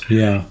is.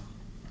 Yeah,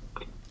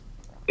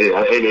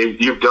 and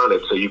you've done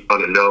it, so you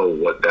kind of know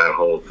what that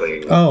whole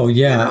thing. Oh,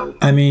 yeah.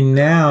 I mean,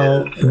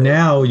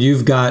 now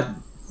you've got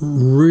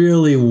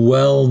really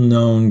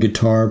well-known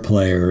guitar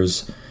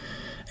players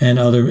and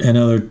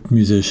other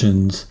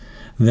musicians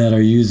that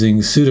are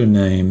using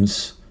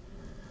pseudonyms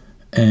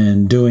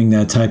and doing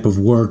that type of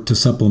work to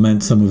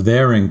supplement some of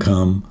their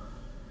income,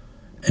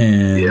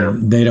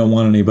 and they don't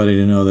want anybody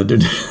to know that they're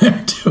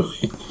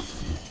doing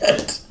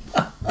it.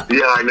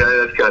 Yeah, I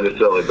know that's kind of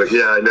silly, but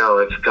yeah, I know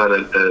it's kind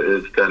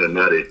of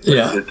nutty.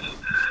 Yeah, it's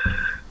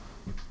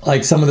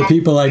like some of the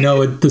people I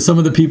know at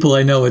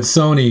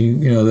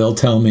Sony. They'll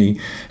tell me,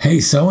 "Hey,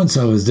 so and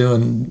so is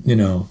doing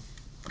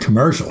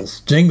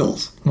commercials,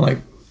 jingles." I'm like,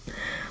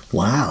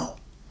 "Wow,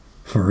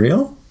 for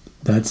real?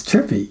 That's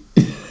trippy."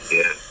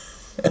 Yeah.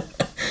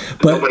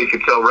 But nobody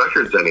could sell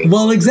records anymore.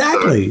 Well,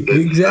 exactly.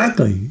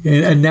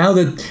 And now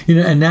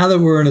that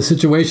we're in a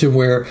situation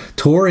where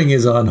touring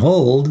is on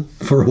hold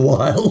for a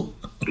while,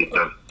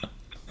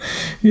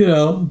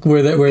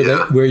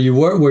 where you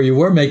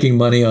were making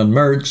money on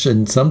merch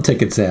and some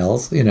ticket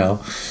sales,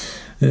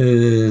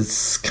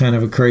 it's kind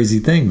of a crazy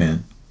thing,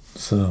 man.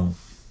 So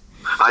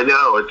I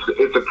know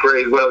it's a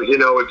crazy. Well,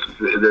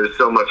 there's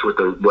so much with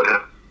what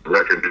happened with the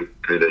record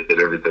industry. They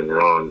did everything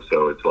wrong,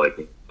 so it's like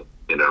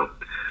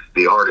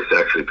the artists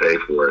actually pay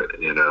for it,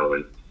 and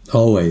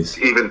always.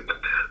 Even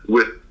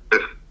with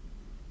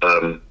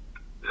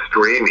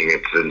streaming,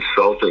 it's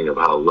insulting of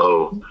how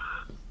low,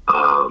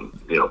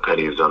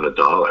 pennies on the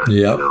dollar,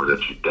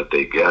 that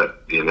they get.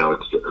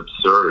 It's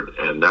absurd,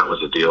 and that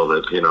was a deal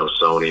that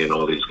Sony and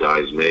all these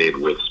guys made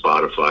with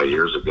Spotify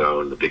years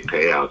ago, and the big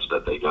payouts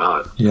that they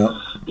got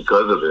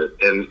because of it.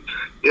 And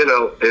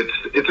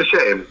it's a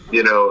shame,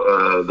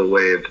 the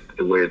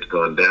way it's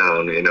gone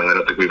down. I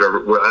don't think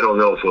I don't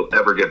know if we'll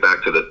ever get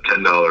back to the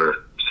 $10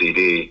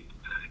 CD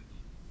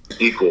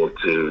equal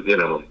to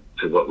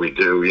to what we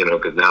do,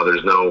 because now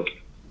there's no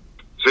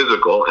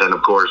physical, and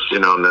of course,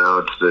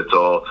 now it's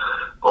all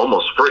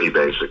almost free,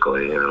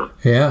 basically,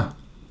 Yeah.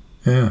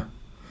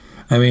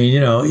 I mean,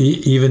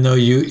 even though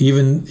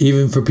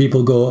even for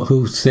people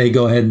who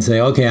go ahead and say,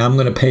 okay, I'm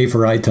going to pay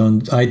for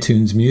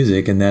iTunes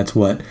Music, and that's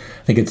what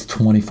I think it's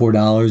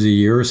 $24 a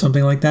year or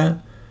something like that.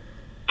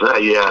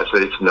 Yeah,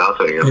 it's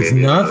nothing. It's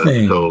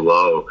nothing. It's so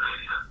low.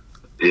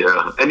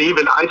 Yeah, and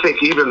I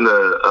think even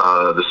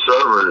the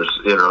servers,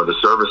 the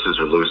services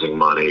are losing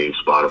money.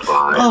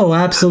 Spotify. Oh,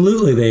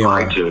 absolutely, they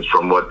are. iTunes,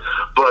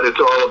 but it's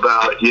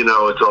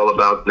all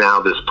about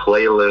now this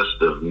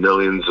playlist of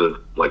millions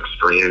of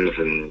streams,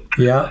 and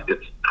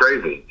it's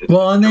crazy.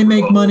 And they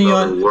make money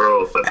on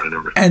world,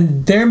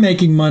 and they're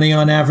making money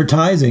on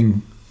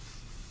advertising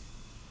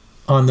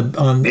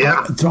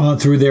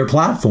through their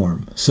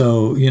platform.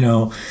 So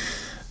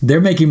they're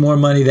making more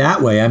money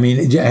that way. I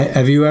mean,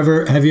 have you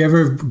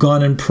ever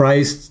gone and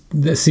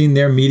seen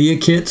their media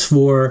kits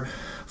for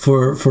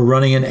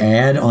running an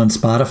ad on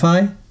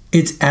Spotify?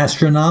 It's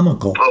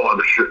astronomical. Oh,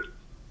 I'm sure.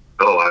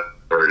 Oh, I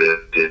heard it.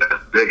 Yeah,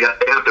 they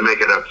have to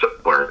make it up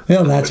somewhere.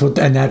 Yeah, that's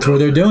where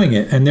they're doing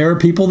it. And there are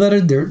people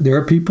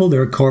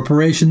there are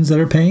corporations that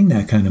are paying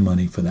that kind of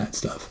money for that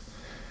stuff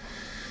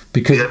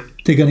because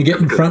they're going to get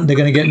in front. They're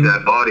going to get in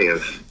that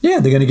audience. Yeah,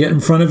 they're going to get in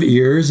front of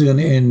ears, and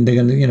they're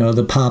going to,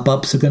 the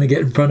pop-ups are going to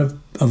get in front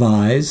of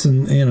eyes,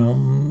 and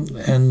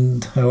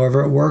and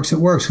however it works,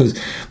 because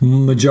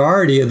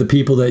majority of the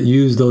people that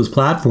use those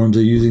platforms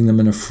are using them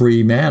in a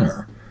free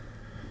manner.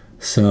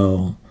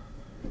 So,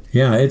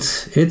 yeah,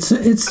 it's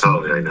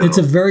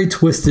a very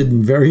twisted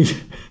and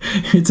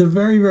it's a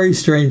very, very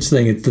strange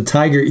thing. It's the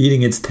tiger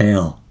eating its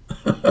tail.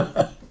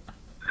 And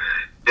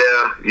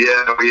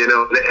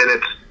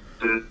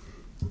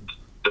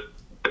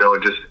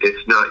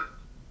it's not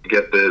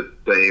get the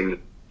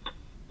same,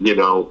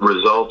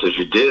 result as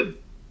you did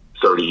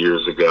 30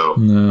 years ago,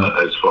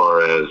 as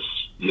far as,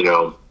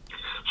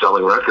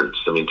 selling records.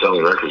 I mean,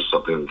 selling records is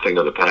a thing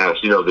of the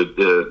past.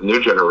 The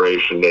new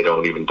generation, they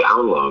don't even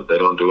download. They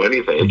don't do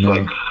anything. It's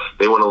like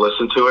they want to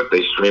listen to it,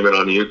 they stream it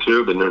on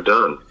YouTube, and they're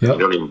done. Yep. They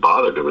don't even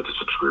bother with the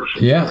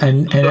subscription. Yeah,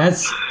 and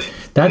that's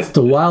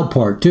the wild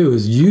part, too,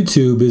 is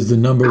YouTube is the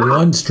number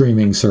one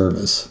streaming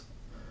service.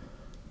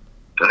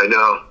 I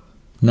know.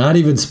 Not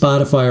even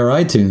Spotify or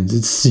iTunes.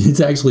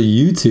 It's actually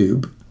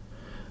YouTube.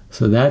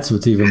 So that's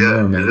what's even more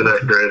amazing. Isn't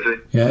that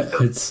crazy? Yeah,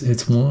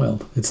 it's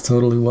wild. It's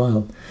totally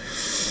wild.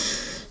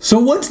 So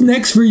what's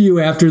next for you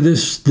after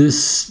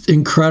this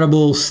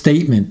incredible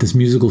statement, this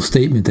musical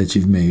statement that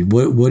you've made?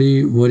 What do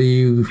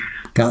you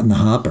got in the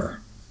hopper?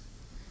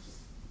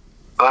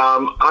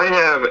 I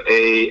have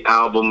a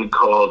album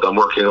called I'm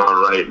working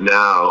on right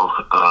now.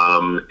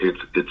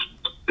 It's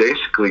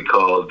basically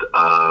called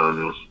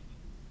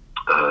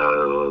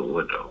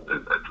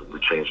we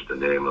changed the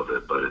name of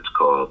it, but it's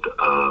called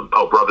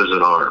Brothers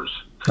in Arms.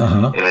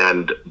 Uh-huh.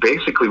 And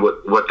basically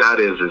what that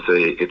is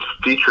it's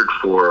featured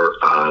for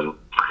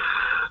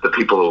the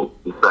people,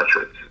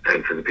 veterans,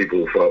 and for the people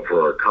who fought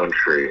for our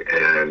country.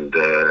 And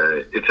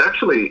it's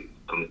actually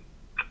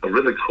a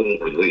really cool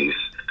release.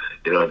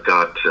 I've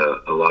got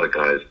a lot of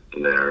guys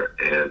in there,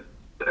 and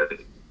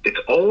it's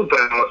all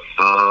about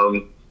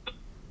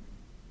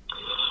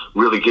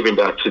really giving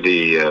back to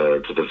the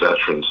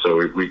veterans. So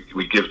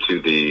we give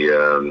to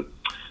the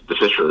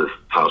Fisher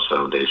House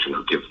Foundation,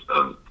 who give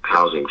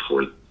housing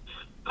for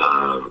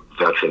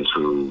veterans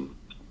who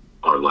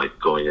are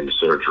going into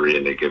surgery,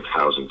 and they give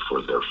housing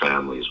for their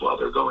families while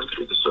they're going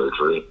through the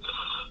surgery.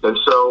 And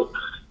so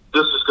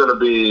this is going to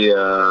be,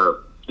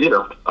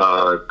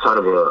 kind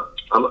of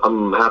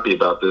I'm happy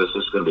about this.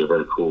 This is going to be a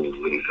very cool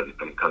release.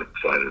 I'm kind of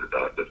excited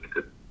about this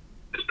because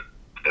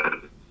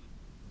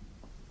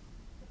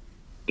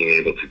being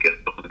able to get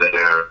over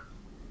there,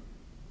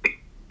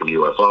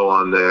 UFO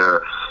on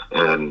there,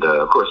 and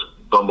of course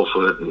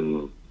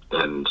Bumblefoot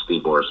and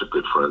Steve Morris are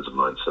good friends of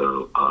mine,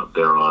 so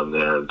they're on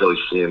there. Billy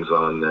Sheehan's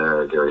on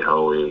there, Gary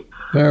Hoey.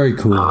 Very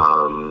cool.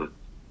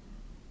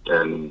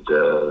 And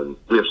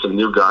we have some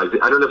new guys.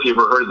 I don't know if you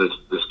ever heard of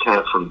this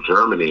cat from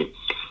Germany,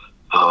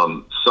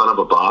 Son of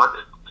a Bach.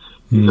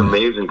 He's an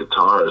amazing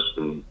guitarist,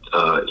 and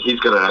he's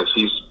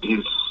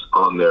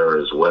on there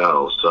as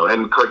well. So,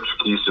 and Kurt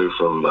Kisu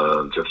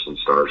from Gypsum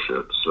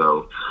Starship.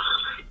 So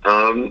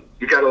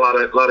you got a lot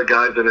of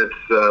guys, and it's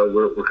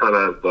we're kind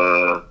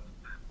of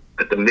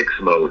at the mix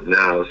mode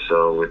now.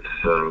 So it's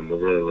we're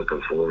really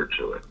looking forward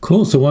to it.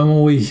 Cool. So when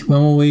will we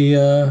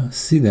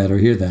see that or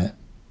hear that?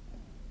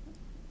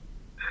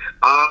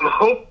 I'm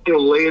hoping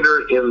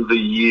later in the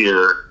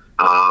year,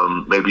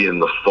 maybe in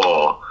the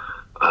fall.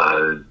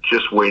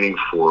 Just waiting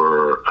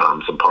for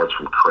some parts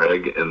from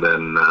Craig, and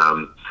then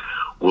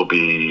we'll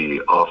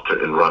be off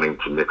and running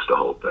to mix the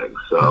whole thing.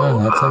 So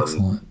that's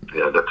excellent.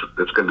 Yeah,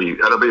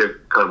 that'll be a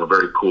kind of a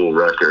very cool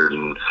record,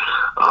 and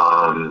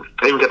I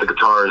even get the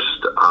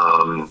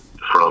guitarist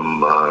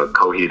from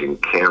Coheed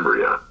and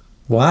Cambria.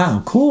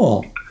 Wow,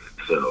 cool.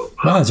 So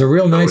it's a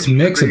real nice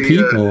mix of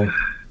people.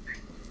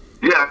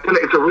 Yeah,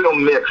 it's a real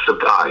mix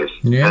of guys.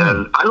 Yeah.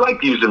 And I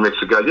like using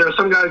mix of guys.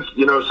 Some guys,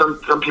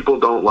 some people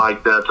don't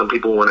like that. Some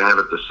people want to have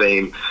it the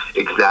same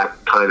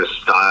exact kind of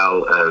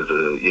style as,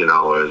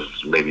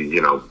 as maybe,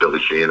 Billy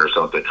Sheehan or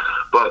something.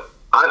 But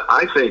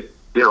I think,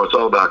 it's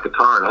all about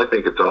guitar, and I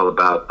think it's all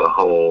about the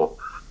whole,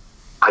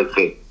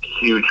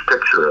 huge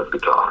picture of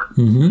guitar.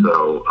 Mm-hmm.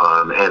 So,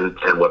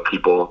 and what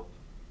people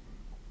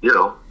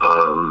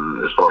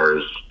as far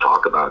as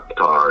talk about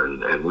guitar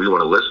and we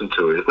want to listen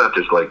to it. It's not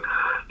just like,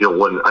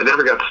 I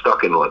never got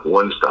stuck in like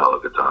one style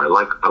of guitar. I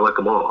like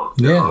them all.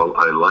 Yeah.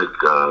 I like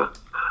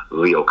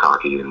Leo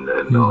Cocky and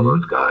all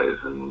those guys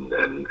and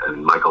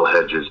Michael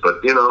Hedges, but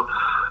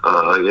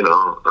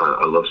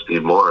I love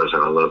Steve Morris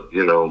and I love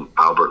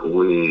Albert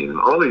Lee and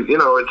all these.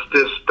 It's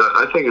just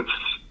I think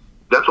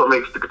that's what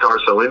makes the guitar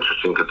so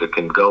interesting, because it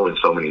can go in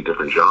so many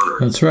different genres.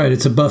 That's right.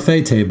 It's a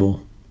buffet table.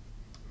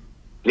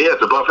 Yeah,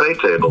 it's a buffet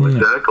table,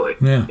 exactly.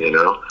 Yeah.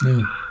 Yeah.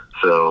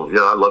 So,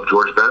 I love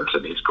George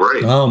Benson. He's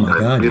great. Oh, my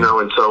God.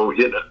 And so,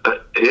 he's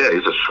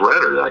a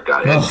shredder, that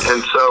guy. And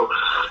so,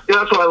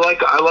 that's what I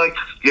like. I like,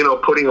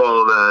 putting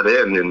all of that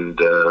in and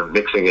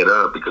mixing it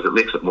up, because it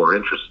makes it more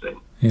interesting.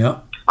 Yeah.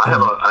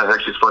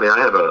 Actually, it's funny, I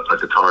have a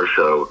guitar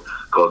show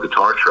called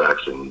Guitar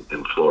Tracks in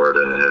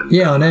Florida. And,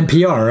 on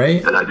NPR,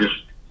 right? And I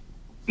just,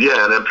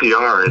 on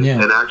NPR. And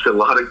actually, a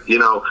lot of,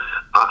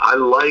 I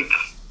like...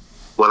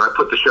 When I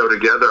put the show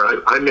together,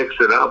 I mix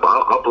it up.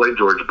 I'll play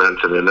George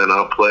Benson, and then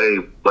I'll play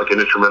like an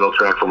instrumental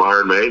track from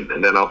Iron Maiden,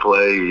 and then I'll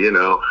play, a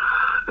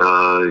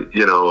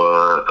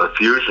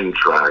fusion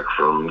track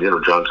from,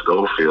 John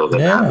Scofield.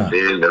 And I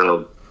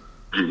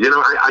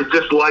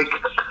just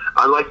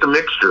I like the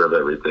mixture of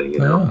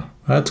everything. Oh,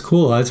 that's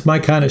cool. That's my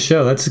kind of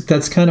show.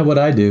 That's kind of what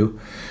I do.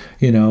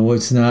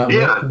 It's not.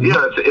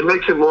 It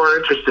makes it more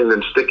interesting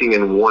than sticking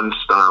in one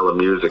style of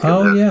music.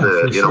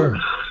 For sure.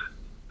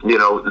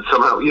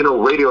 Somehow,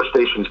 radio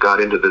stations got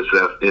into this,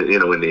 in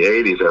the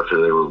 80s after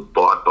they were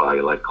bought by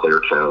like Clear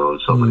Channel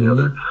and so many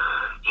other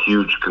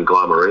huge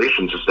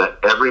conglomerations, is that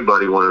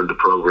everybody wanted to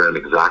program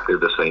exactly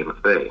the same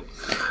thing.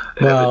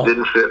 And if it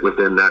didn't fit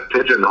within that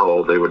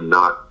pigeonhole, they would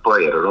not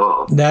play it at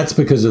all. That's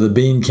because of the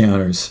bean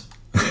counters.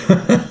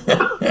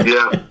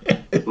 Yeah.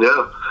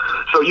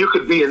 So you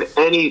could be in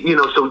any,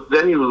 so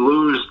then you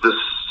lose this,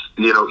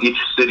 each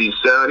city's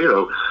sound.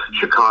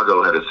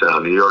 Chicago had a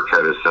sound, New York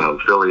had a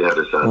sound, Philly had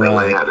a sound,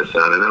 LA had a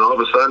sound, and then all of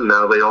a sudden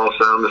now they all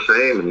sound the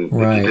same. And if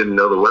you didn't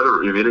know the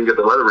weather, if you didn't get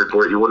the weather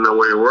report, you wouldn't know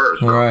where you were.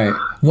 So. Right.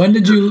 When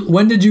did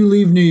you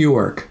leave New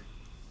York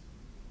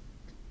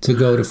to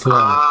go to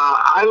Florida?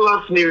 I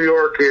left New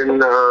York in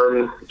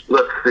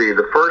let's see,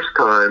 the first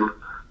time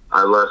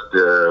I left,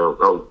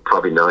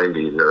 probably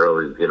 90 and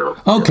early,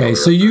 Okay,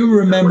 so you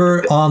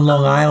remember on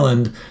Long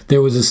Island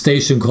there was a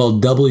station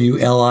called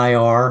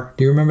WLIR.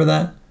 Do you remember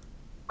that?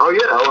 Oh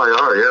yeah,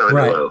 LIR,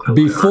 yeah. I know.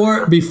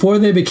 Before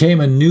they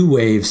became a new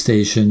wave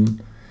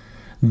station,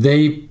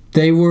 they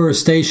were a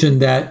station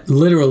that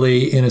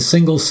literally in a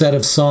single set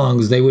of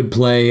songs they would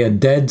play a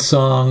Dead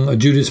song, a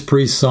Judas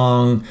Priest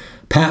song,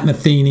 Pat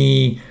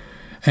Metheny,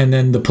 and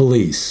then the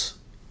Police.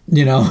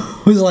 It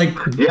was like...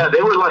 Yeah,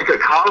 they were like a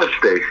college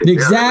station.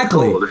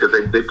 Exactly. Yeah, because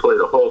they played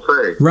the whole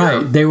thing.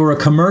 Right. Yeah. They were a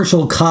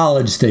commercial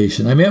college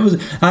station. I mean, it was...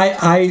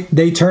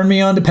 They turned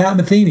me on to Pat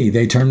Metheny.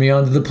 They turned me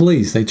on to the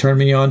Police. They turned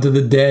me on to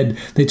the Dead.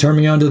 They turned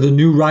me on to the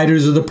New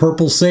Riders of the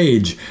Purple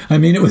Sage. I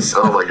mean, it was...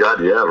 Oh, my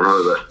God, yeah, I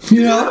remember that.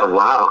 Yeah,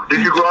 wow.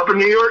 Did you grow up in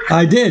New York?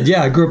 I did,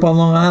 yeah. I grew up on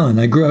Long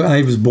Island. I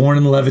was born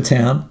in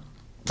Levittown.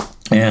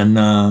 And...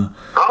 oh,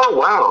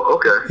 wow,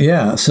 okay.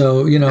 Yeah,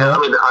 so, Yeah, I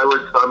mean,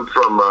 I'm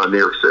from New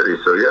York City,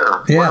 so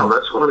yeah. Wow,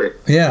 that's funny.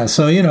 Yeah,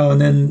 so,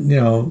 and then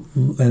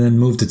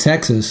moved to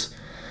Texas.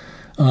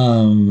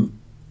 Yeah,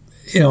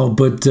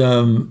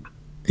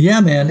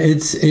 man,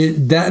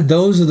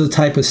 those are the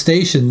type of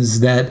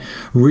stations that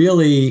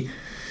really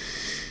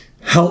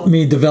helped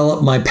me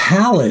develop my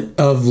palette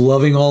of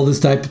loving all this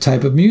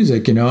type of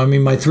music. I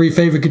mean, my three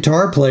favorite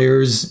guitar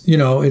players,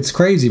 it's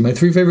crazy. My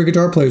three favorite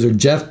guitar players are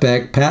Jeff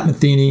Beck, Pat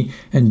Metheny,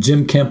 and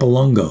Jim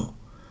Campolongo.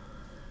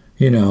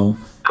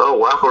 Oh,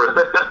 wow.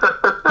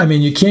 I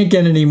mean, you can't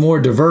get any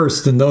more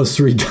diverse than those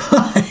three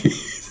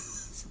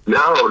guys.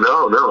 No.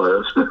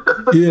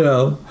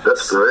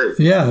 That's great.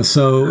 Yeah,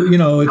 so,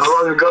 it's...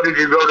 How long ago did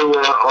you go to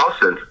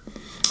Austin?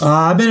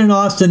 I've been in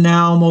Austin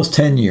now almost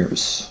 10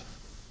 years.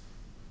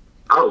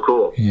 Oh,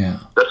 cool. Yeah.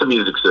 That's a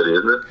music city,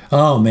 isn't it?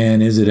 Oh,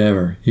 man, is it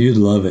ever. You'd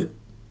love it.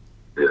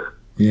 Yeah.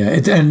 Yeah,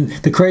 and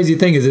the crazy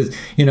thing is,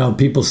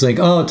 people think,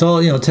 oh, it's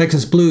all,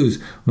 Texas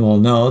blues. Well,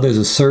 no, there's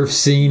a surf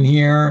scene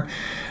here.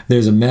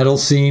 There's a metal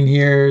scene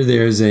here.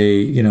 There's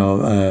a,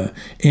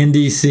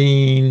 indie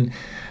scene,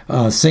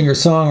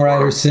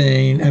 singer-songwriter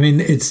scene. I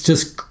mean, it's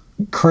just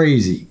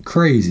crazy.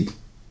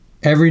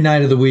 Every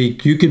night of the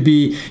week, you could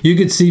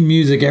see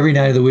music every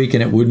night of the week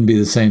and it wouldn't be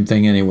the same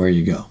thing anywhere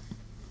you go.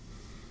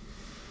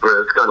 But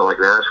it's kind of like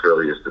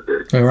Nashville used to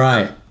be.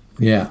 Right.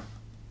 Yeah.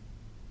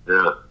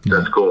 Yeah,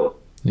 that's cool.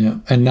 Yeah,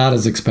 and not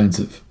as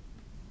expensive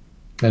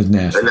as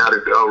Nashville. And now,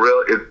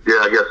 really?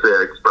 I guess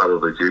it's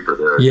probably cheaper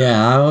there.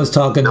 Yeah, I was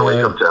talking no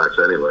income tax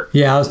anyway.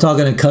 Yeah, I was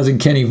talking to cousin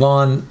Kenny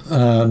Vaughn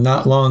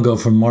not long ago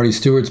from Marty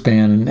Stewart's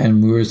band,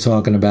 and we were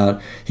talking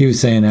about, he was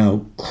saying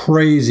how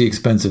crazy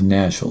expensive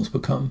Nashville's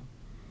become.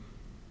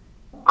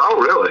 Oh,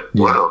 really?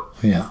 Yeah. Wow.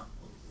 Yeah.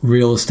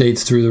 Real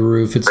estate's through the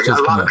roof. It's just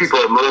a lot of people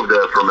have moved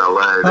there from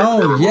LA.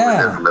 They were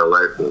yeah. From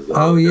LA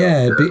oh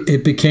yeah.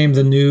 It became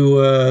the new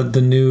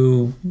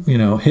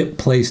hip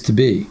place to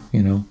be.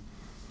 Yeah.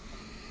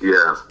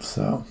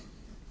 So.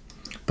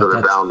 So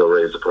they're bound to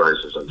raise the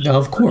prices.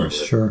 Of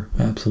course, sure,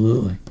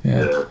 absolutely,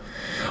 yeah.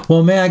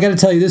 Well, man, I got to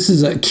tell you, this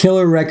is a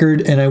killer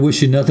record, and I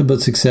wish you nothing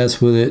but success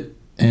with it.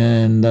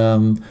 And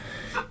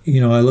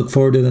I look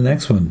forward to the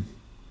next one.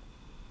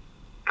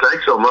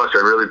 Thanks so much. I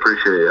really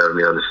appreciate you having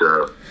me on the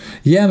show.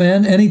 Yeah,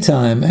 man,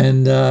 anytime.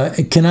 And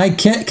can I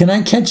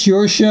catch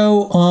your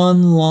show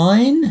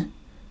online?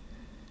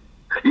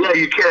 Yeah,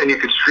 you can. You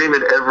can stream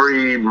it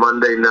every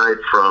Monday night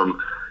from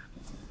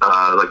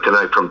like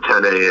tonight from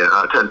 10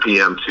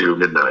 p.m. to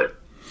midnight.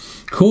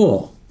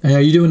 Cool. And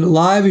are you doing it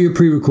live or you're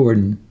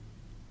pre-recording?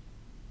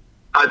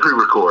 I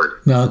pre-record.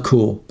 No,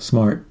 cool,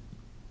 smart.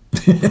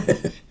 But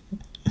it's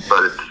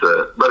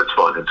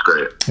fun. It's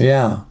great.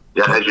 Yeah.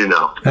 Yeah, as you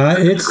know.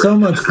 It's so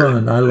much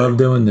fun. I love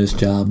doing this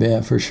job.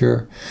 Yeah, for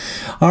sure.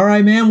 All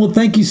right, man. Well,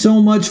 thank you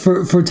so much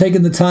for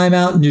taking the time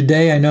out in your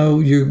day. I know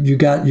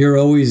you're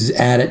always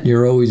at it.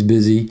 You're always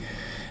busy.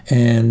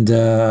 And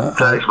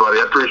thanks, buddy.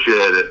 I appreciate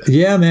it.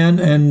 Yeah, man.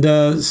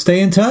 And stay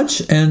in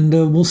touch, and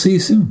we'll see you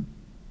soon.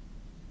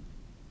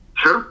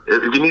 Sure.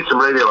 If you need some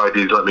radio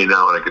IDs, let me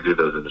know, and I could do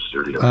those in the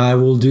studio. I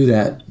will do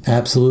that.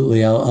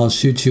 Absolutely. I'll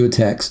shoot you a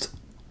text.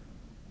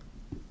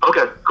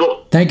 Okay,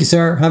 cool. Thank you,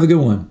 sir. Have a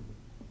good one.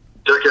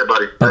 Take care,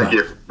 buddy. Bye-bye. Thank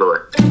you. Bye-bye.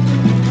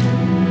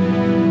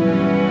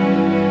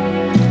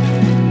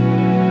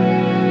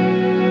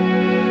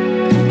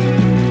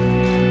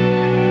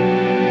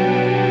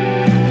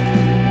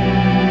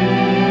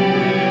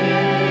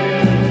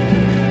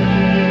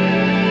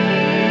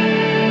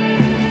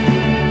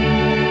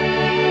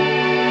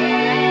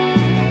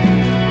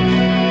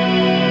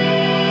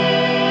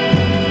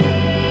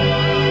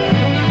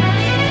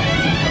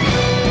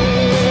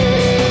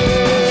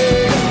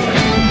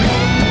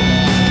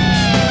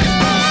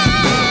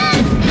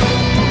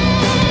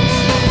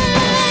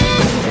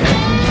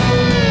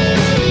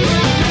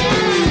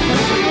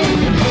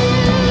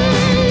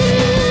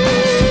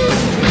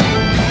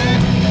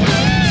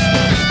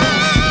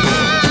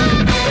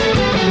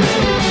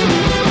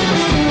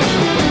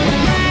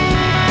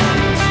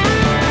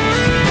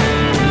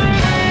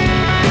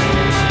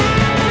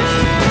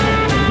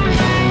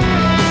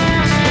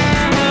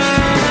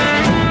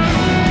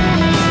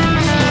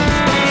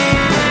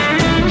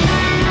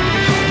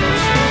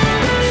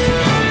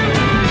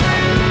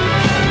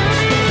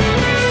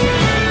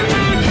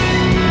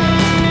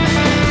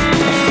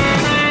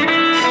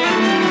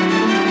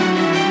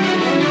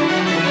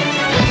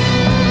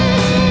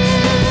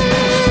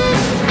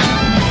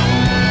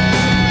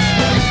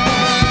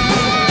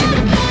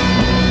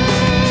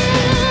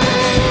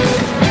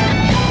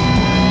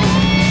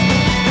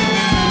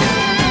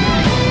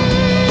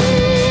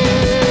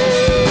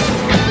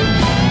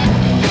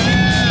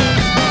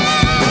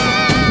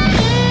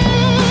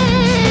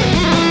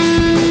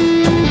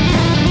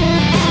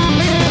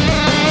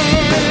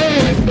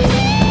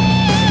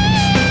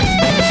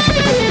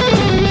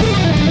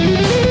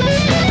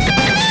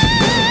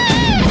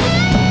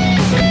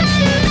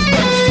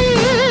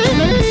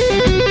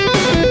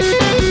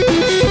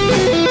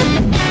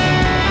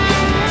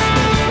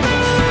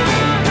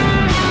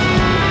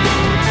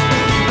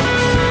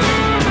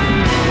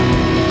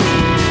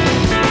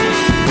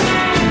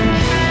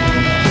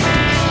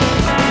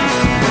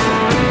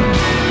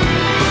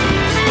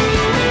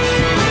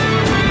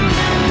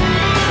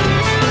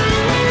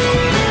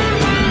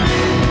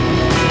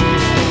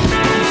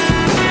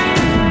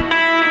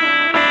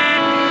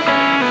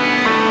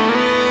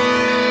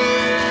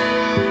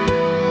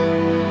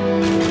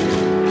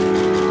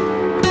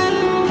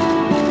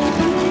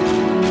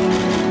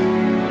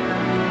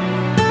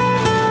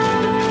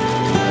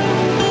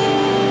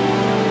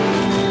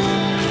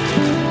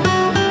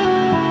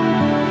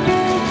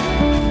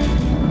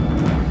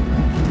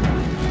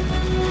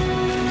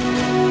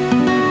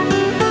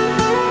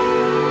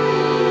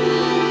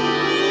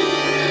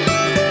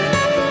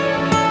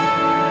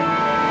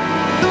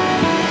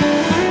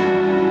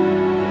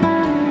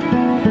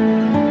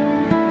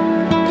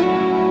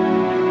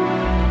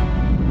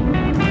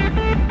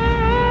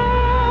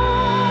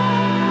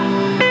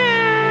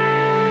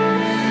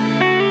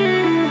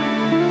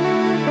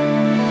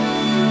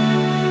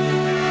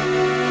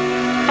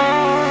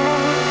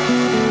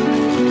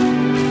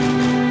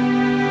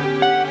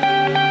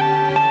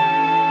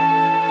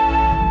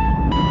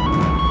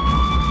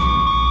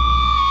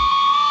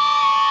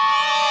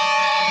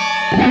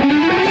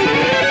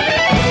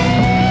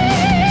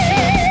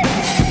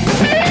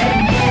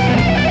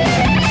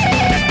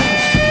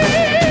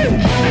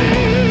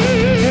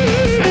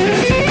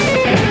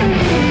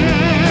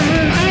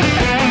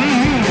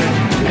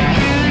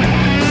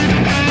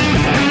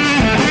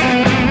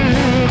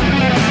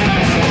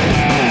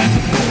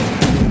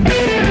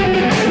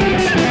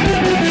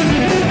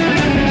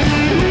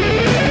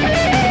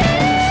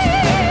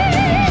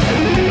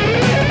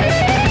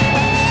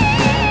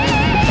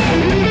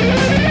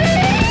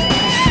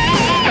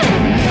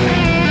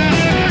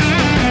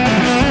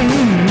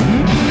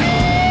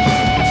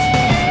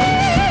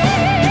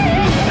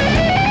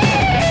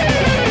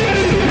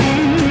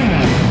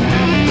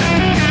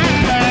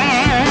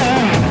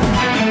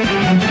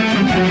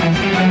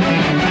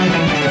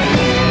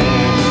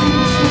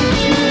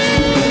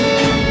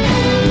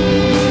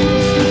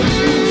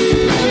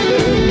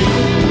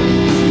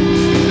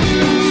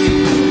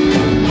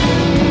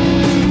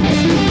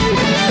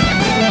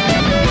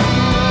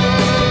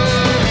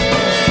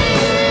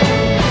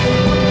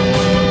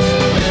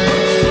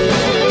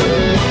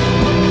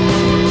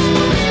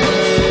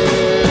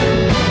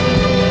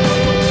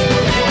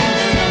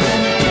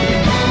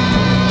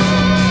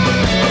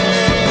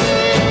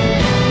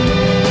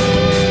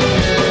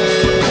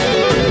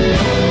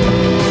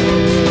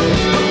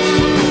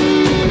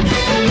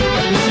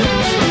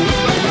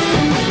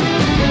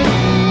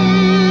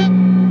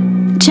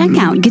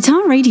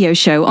 Radio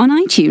Show on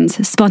iTunes,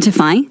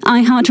 Spotify,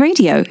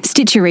 iHeartRadio,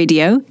 Stitcher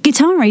Radio,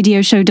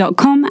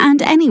 GuitarRadioshow.com,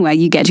 and anywhere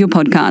you get your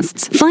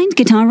podcasts. Find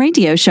Guitar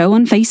Radio Show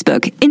on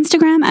Facebook,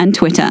 Instagram, and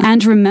Twitter.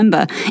 And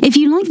remember, if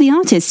you like the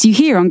artists you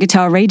hear on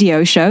Guitar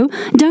Radio Show,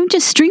 don't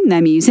just stream their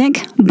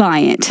music, buy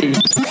it.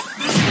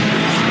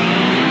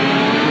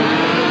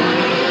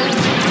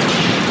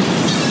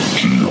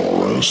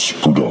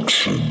 GRS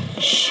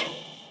Productions.